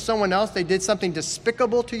shame of someone else. They did something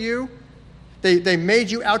despicable to you. They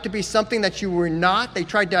made you out to be something that you were not. They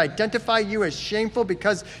tried to identify you as shameful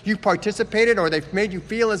because you participated, or they've made you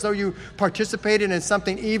feel as though you participated in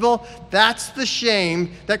something evil. That's the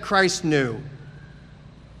shame that Christ knew.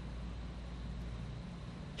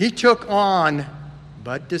 He took on,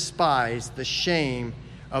 but despised, the shame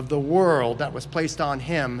of the world that was placed on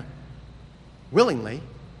him willingly.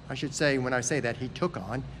 I should say, when I say that, he took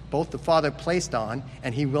on. Both the Father placed on,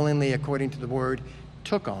 and he willingly, according to the word,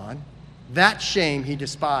 took on. That shame he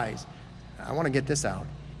despised. I want to get this out.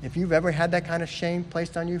 If you've ever had that kind of shame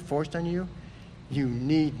placed on you, forced on you, you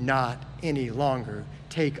need not any longer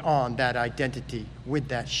take on that identity with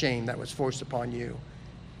that shame that was forced upon you.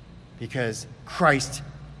 Because Christ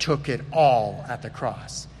took it all at the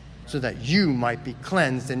cross so that you might be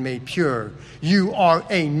cleansed and made pure. You are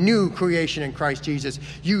a new creation in Christ Jesus.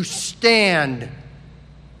 You stand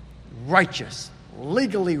righteous,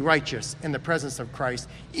 legally righteous in the presence of Christ,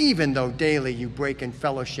 even though daily you break in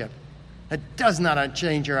fellowship That does not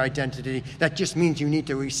change your identity. That just means you need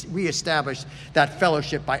to reestablish that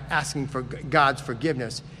fellowship by asking for God's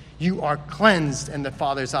forgiveness. You are cleansed in the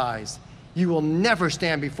Father's eyes. You will never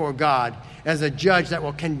stand before God as a judge that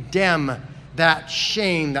will condemn that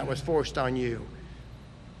shame that was forced on you.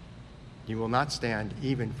 You will not stand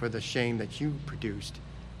even for the shame that you produced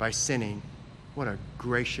by sinning. What a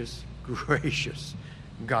gracious, gracious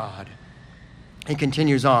God. He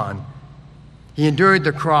continues on. He endured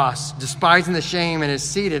the cross, despising the shame, and is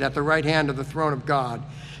seated at the right hand of the throne of God.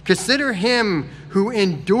 Consider him who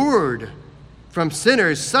endured from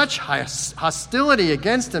sinners such hostility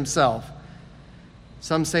against himself.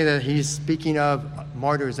 Some say that he's speaking of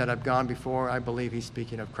martyrs that have gone before. I believe he's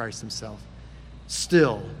speaking of Christ himself.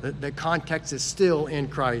 Still, the context is still in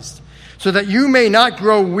Christ. So that you may not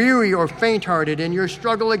grow weary or faint-hearted in your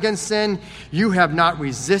struggle against sin, you have not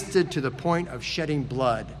resisted to the point of shedding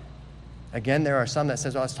blood. Again, there are some that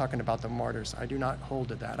says, oh, it's talking about the martyrs. I do not hold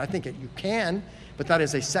to that. I think you can, but that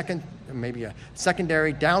is maybe a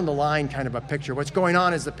secondary, down the line kind of a picture. What's going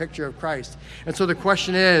on is the picture of Christ. And so the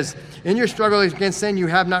question is, in your struggle against sin, you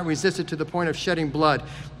have not resisted to the point of shedding blood.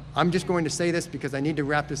 I'm just going to say this because I need to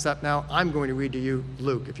wrap this up now. I'm going to read to you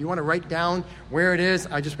Luke. If you want to write down where it is,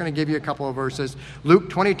 I'm just going to give you a couple of verses. Luke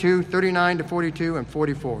 22, 39 to 42 and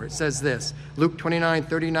 44. It says this, Luke 29,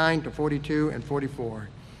 39 to 42 and 44.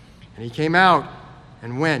 And he came out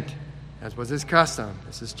and went, as was his custom,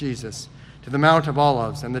 this is Jesus, to the Mount of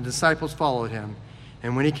Olives, and the disciples followed him.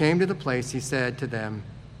 And when he came to the place, he said to them,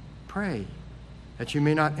 pray, that you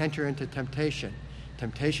may not enter into temptation.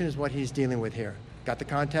 Temptation is what he's dealing with here. Got the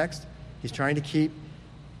context? He's trying to keep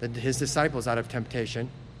his disciples out of temptation,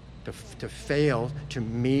 to fail to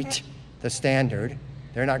meet the standard.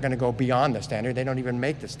 They're not going to go beyond the standard. They don't even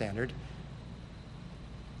make the standard.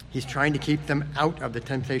 He's trying to keep them out of the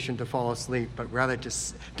temptation to fall asleep, but rather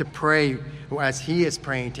to pray as he is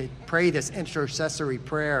praying, to pray this intercessory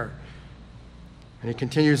prayer. And he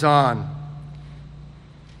continues on.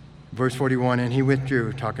 Verse 41, and he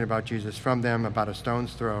withdrew, talking about Jesus, from them about a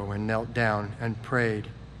stone's throw, and knelt down and prayed,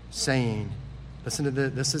 saying, listen to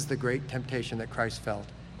this is the great temptation that Christ felt,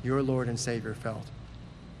 your Lord and Savior felt.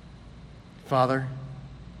 Father,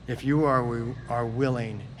 if you are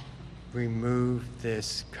willing, remove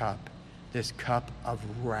this cup of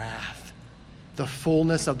wrath, the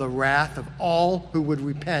fullness of the wrath of all who would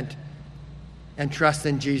repent and trust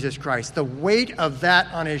in Jesus Christ. The weight of that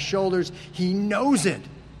on his shoulders, he knows it.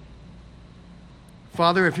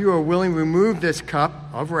 Father, if you are willing, remove this cup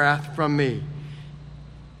of wrath from me.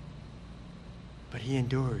 But he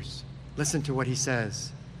endures. Listen to what he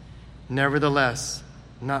says. Nevertheless,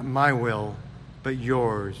 not my will, but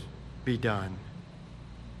yours be done.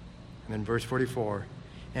 And then verse 44,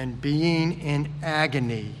 and being in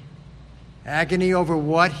agony over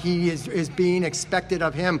what he is being expected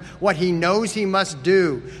of him, what he knows he must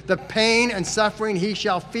do, the pain and suffering he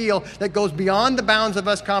shall feel that goes beyond the bounds of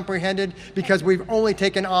us comprehended, because we've only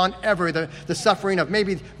taken on ever the suffering of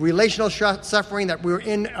maybe relational suffering, that we're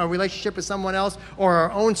in a relationship with someone else, or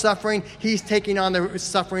our own suffering. He's taking on the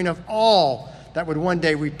suffering of all that would one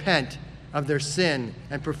day repent of their sin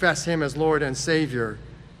and profess him as Lord and Savior.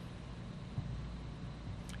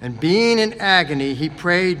 And being in agony, he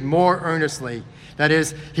prayed more earnestly. That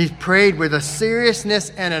is, he prayed with a seriousness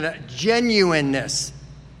and a genuineness.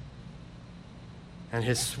 And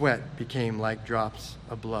his sweat became like drops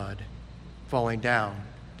of blood falling down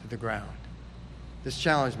to the ground. This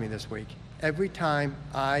challenged me this week. Every time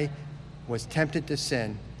I was tempted to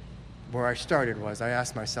sin, where I started was, I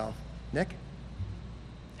asked myself, Nick,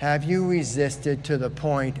 have you resisted to the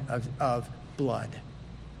point of blood?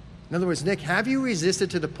 In other words, Nick, have you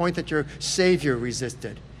resisted to the point that your Savior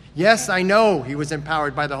resisted? Yes, I know he was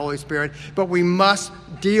empowered by the Holy Spirit, but we must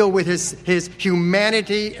deal with his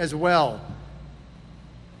humanity as well.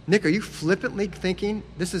 Nick, are you flippantly thinking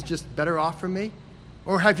this is just better off for me?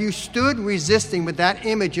 Or have you stood resisting with that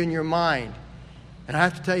image in your mind? And I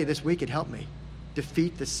have to tell you, this week it helped me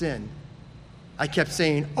defeat the sin. I kept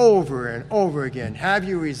saying over and over again, have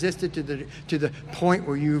you resisted to the point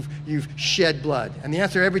where you've shed blood? And the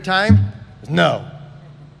answer every time is no.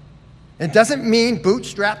 It doesn't mean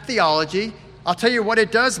bootstrap theology. I'll tell you what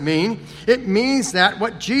it does mean. It means that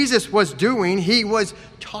what Jesus was doing, he was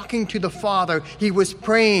talking to the Father. He was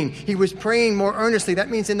praying. He was praying more earnestly. That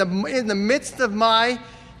means in the midst of my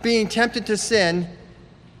being tempted to sin,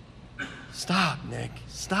 stop, Nick,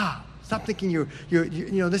 stop. Stop thinking you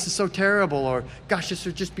know, this is so terrible, or gosh, this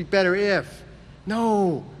would just be better if.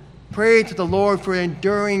 No, pray to the Lord for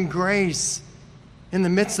enduring grace in the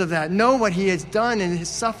midst of that. Know what he has done in his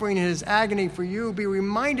suffering and his agony for you. Be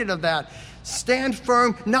reminded of that. Stand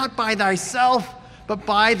firm, not by thyself, but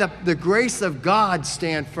by the grace of God,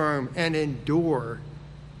 stand firm and endure.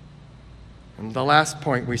 And the last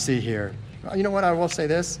point we see here, you know what, I will say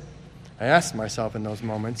this. I ask myself in those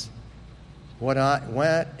moments, what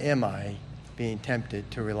am I being tempted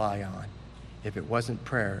to rely on if it wasn't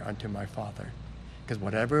prayer unto my Father? Because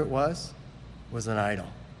whatever it was an idol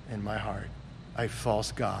in my heart, a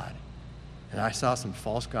false god. And I saw some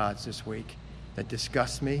false gods this week that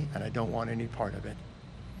disgust me, and I don't want any part of it.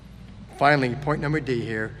 Finally, point number D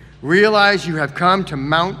here. Realize you have come to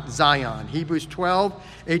Mount Zion. Hebrews 12,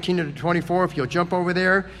 18 to 24. If you'll jump over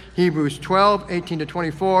there. Hebrews 12, 18 to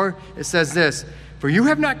 24. It says this. For you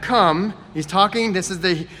have not come, he's talking, this is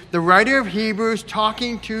the writer of Hebrews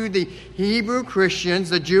talking to the Hebrew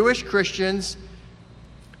Christians, the Jewish Christians,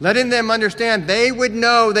 letting them understand they would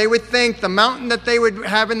know, they would think the mountain that they would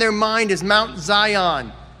have in their mind is Mount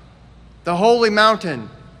Zion, the holy mountain.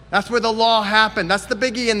 That's where the law happened. That's the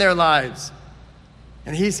biggie in their lives.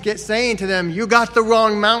 And he's saying to them, you got the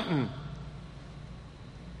wrong mountain.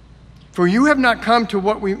 For you have not come to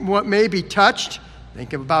what may be touched.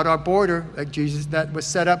 Think about our border, like Jesus, that was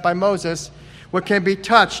set up by Moses. What can be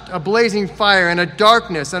touched, a blazing fire and a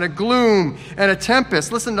darkness and a gloom and a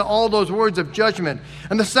tempest. Listen to all those words of judgment.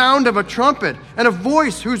 And the sound of a trumpet and a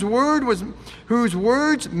voice whose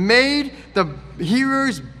words made the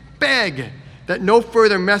hearers beg that no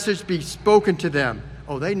further message be spoken to them.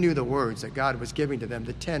 Oh, they knew the words that God was giving to them,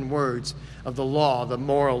 the 10 words of the law, the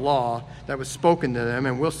moral law that was spoken to them.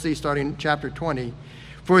 And we'll see starting in chapter 20.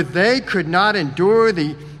 For they could not endure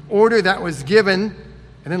the order that was given.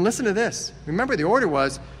 And then listen to this. Remember, the order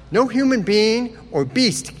was, no human being or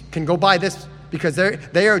beast can go by this because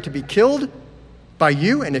they are to be killed by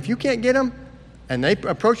you. And if you can't get them and they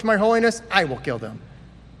approach my holiness, I will kill them.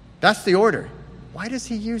 That's the order. Why does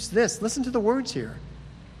he use this? Listen to the words here.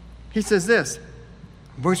 He says this,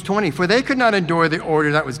 verse 20, for they could not endure the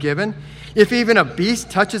order that was given. If even a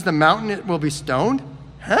beast touches the mountain, it will be stoned.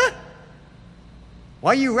 Huh?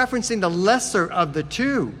 Why are you referencing the lesser of the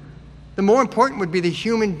two? The more important would be the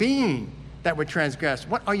human being that would transgress.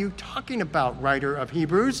 What are you talking about, writer of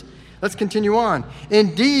Hebrews? Let's continue on.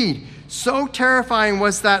 Indeed, so terrifying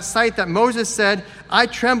was that sight that Moses said, I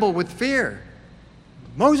tremble with fear.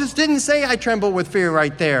 Moses didn't say, I tremble with fear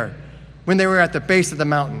right there when they were at the base of the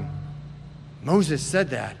mountain. Moses said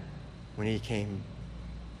that when he came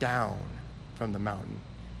down from the mountain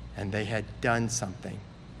and they had done something.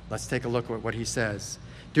 Let's take a look at what he says.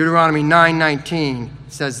 Deuteronomy 9:19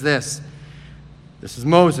 says this. This is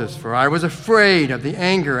Moses. For I was afraid of the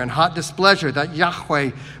anger and hot displeasure that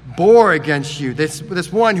Yahweh bore against you.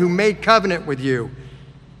 This one who made covenant with you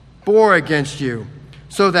bore against you,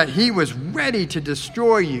 so that he was ready to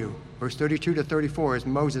destroy you. Verse 32 to 34 is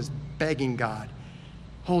Moses begging God,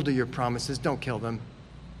 hold to your promises, don't kill them.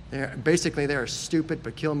 Basically, they are stupid,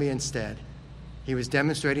 but kill me instead. He was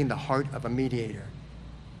demonstrating the heart of a mediator.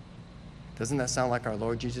 Doesn't that sound like our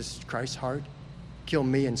Lord Jesus Christ's heart? Kill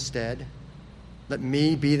me instead. Let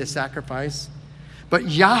me be the sacrifice. But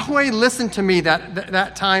Yahweh listened to me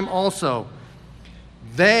that time also.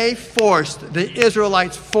 The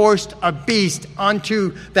Israelites forced a beast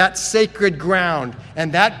onto that sacred ground,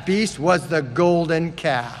 and that beast was the golden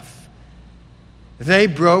calf. They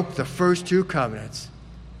broke the first two covenants.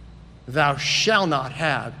 Thou shalt not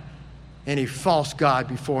have any false god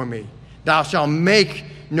before me. Thou shalt make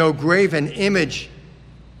no graven image.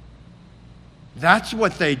 That's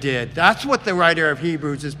what they did. That's what the writer of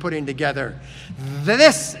Hebrews is putting together.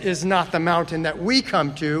 This is not the mountain that we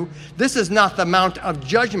come to. This is not the mount of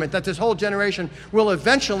judgment that this whole generation will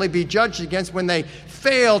eventually be judged against when they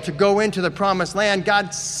fail to go into the promised land.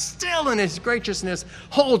 God still in his graciousness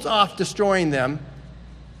holds off destroying them.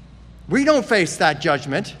 We don't face that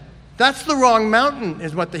judgment. That's the wrong mountain,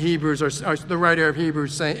 is what the writer of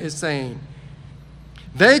Hebrews is saying.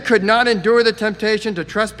 They could not endure the temptation to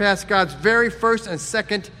trespass God's very first and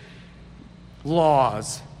second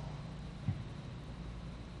laws.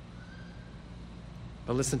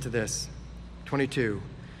 But listen to this, 22.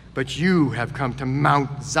 But you have come to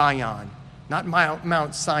Mount Zion, not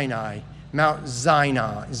Mount Sinai, Mount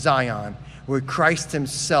Zion, where Christ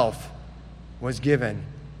himself was given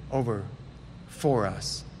over for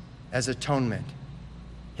us as atonement,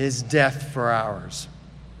 his death for ours.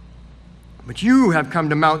 But you have come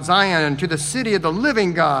to Mount Zion and to the city of the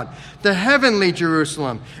living God, the heavenly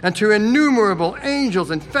Jerusalem, and to innumerable angels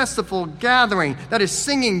in festival gathering that is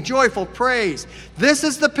singing joyful praise. This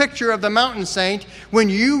is the picture of the mountain saint when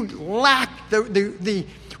you lack the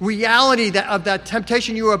reality of that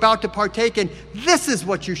temptation you are about to partake in. This is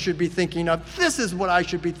what you should be thinking of. This is what I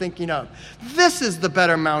should be thinking of. This is the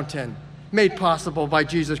better mountain. made possible by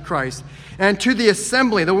Jesus Christ. And to the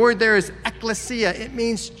assembly, the word there is ecclesia. It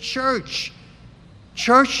means church.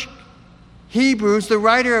 Church, Hebrews, the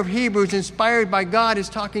writer of Hebrews, inspired by God, is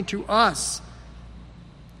talking to us.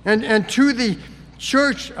 And to the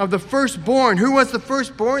church of the firstborn. Who was the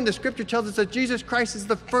firstborn? The scripture tells us that Jesus Christ is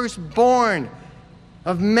the firstborn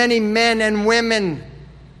of many men and women.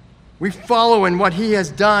 We follow in what he has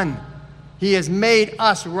done. He has made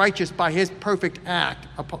us righteous by his perfect act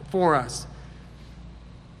for us.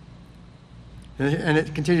 And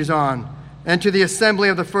it continues on. And to the assembly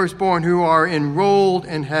of the firstborn who are enrolled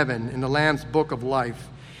in heaven in the Lamb's book of life.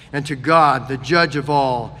 And to God, the judge of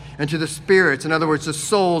all. And to the spirits, in other words, the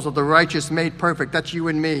souls of the righteous made perfect. That's you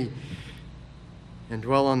and me. And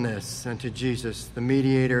dwell on this. And to Jesus, the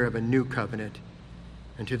mediator of a new covenant.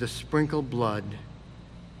 And to the sprinkled blood.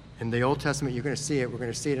 In the Old Testament, you're going to see it. We're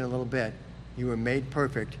going to see it in a little bit. You were made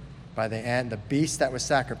perfect by the beast that was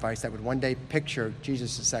sacrificed, that would one day picture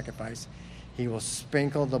Jesus' sacrifice. He will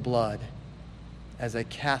sprinkle the blood. As a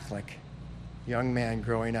Catholic young man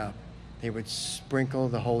growing up, they would sprinkle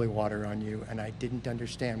the holy water on you, and I didn't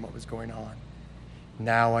understand what was going on.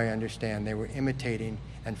 Now I understand. They were imitating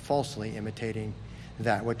and falsely imitating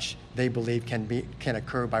that which they believe can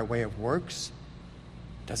occur by way of works.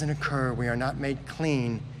 It doesn't occur. We are not made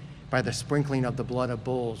clean by the sprinkling of the blood of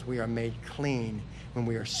bulls. We are made clean when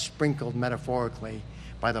we are sprinkled metaphorically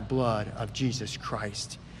by the blood of Jesus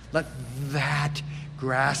Christ. Let that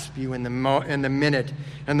grasp you in the minute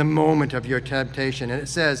and the moment of your temptation. And it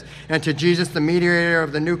says, and to Jesus, the mediator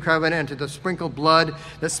of the new covenant, and to the sprinkled blood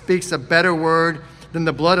that speaks a better word than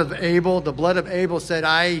the blood of Abel. The blood of Abel said,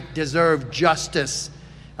 I deserve justice.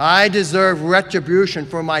 I deserve retribution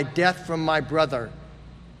for my death from my brother.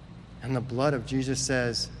 And the blood of Jesus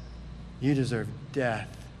says, you deserve death.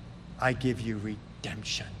 I give you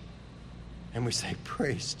redemption. And we say,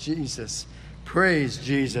 praise Jesus. Praise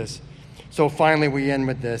Jesus. So finally we end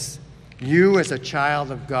with this. You as a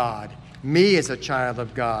child of God, me as a child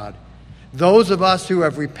of God, those of us who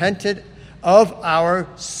have repented of our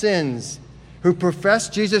sins, who profess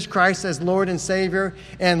Jesus Christ as Lord and Savior,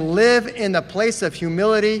 and live in the place of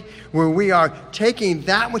humility where we are taking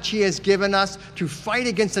that which he has given us to fight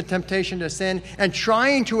against the temptation to sin and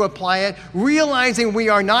trying to apply it, realizing we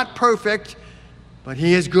are not perfect, but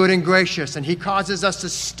he is good and gracious, and he causes us to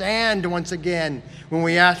stand once again when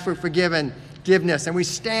we ask for forgiveness, and we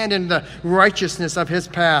stand in the righteousness of his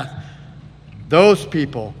path. Those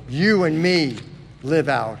people, you and me, live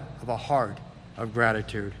out of a heart of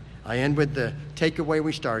gratitude. I end with the takeaway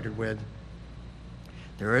we started with.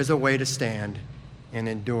 There is a way to stand and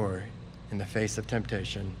endure in the face of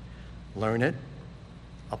temptation. Learn it,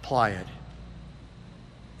 apply it,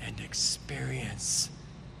 and experience,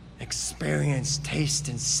 taste,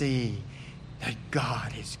 and see that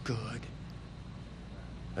God is good.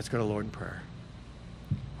 Let's go to the Lord in prayer.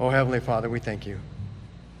 Oh, Heavenly Father, we thank you.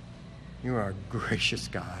 You are a gracious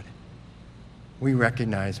God. We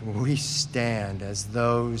recognize, we stand as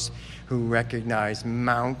those who recognize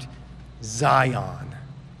Mount Zion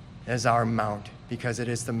as our mount, because it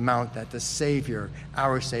is the mount that the Savior,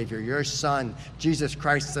 our Savior, your Son, Jesus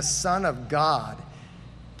Christ, the Son of God,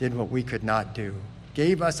 did what we could not do.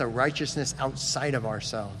 Gave us a righteousness outside of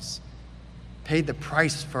ourselves. Paid the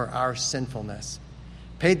price for our sinfulness.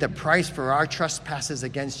 Paid the price for our trespasses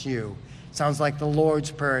against you. Sounds like the Lord's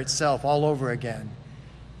Prayer itself all over again.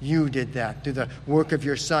 You did that through the work of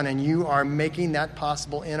your Son, and you are making that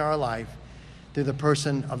possible in our life through the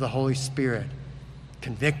person of the Holy Spirit,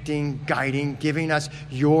 convicting, guiding, giving us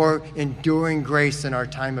your enduring grace in our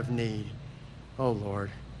time of need. Oh, Lord,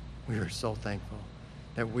 we are so thankful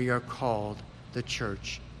that we are called the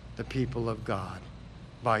church, the people of God,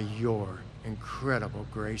 by your incredible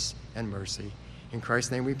grace and mercy. In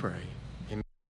Christ's name we pray.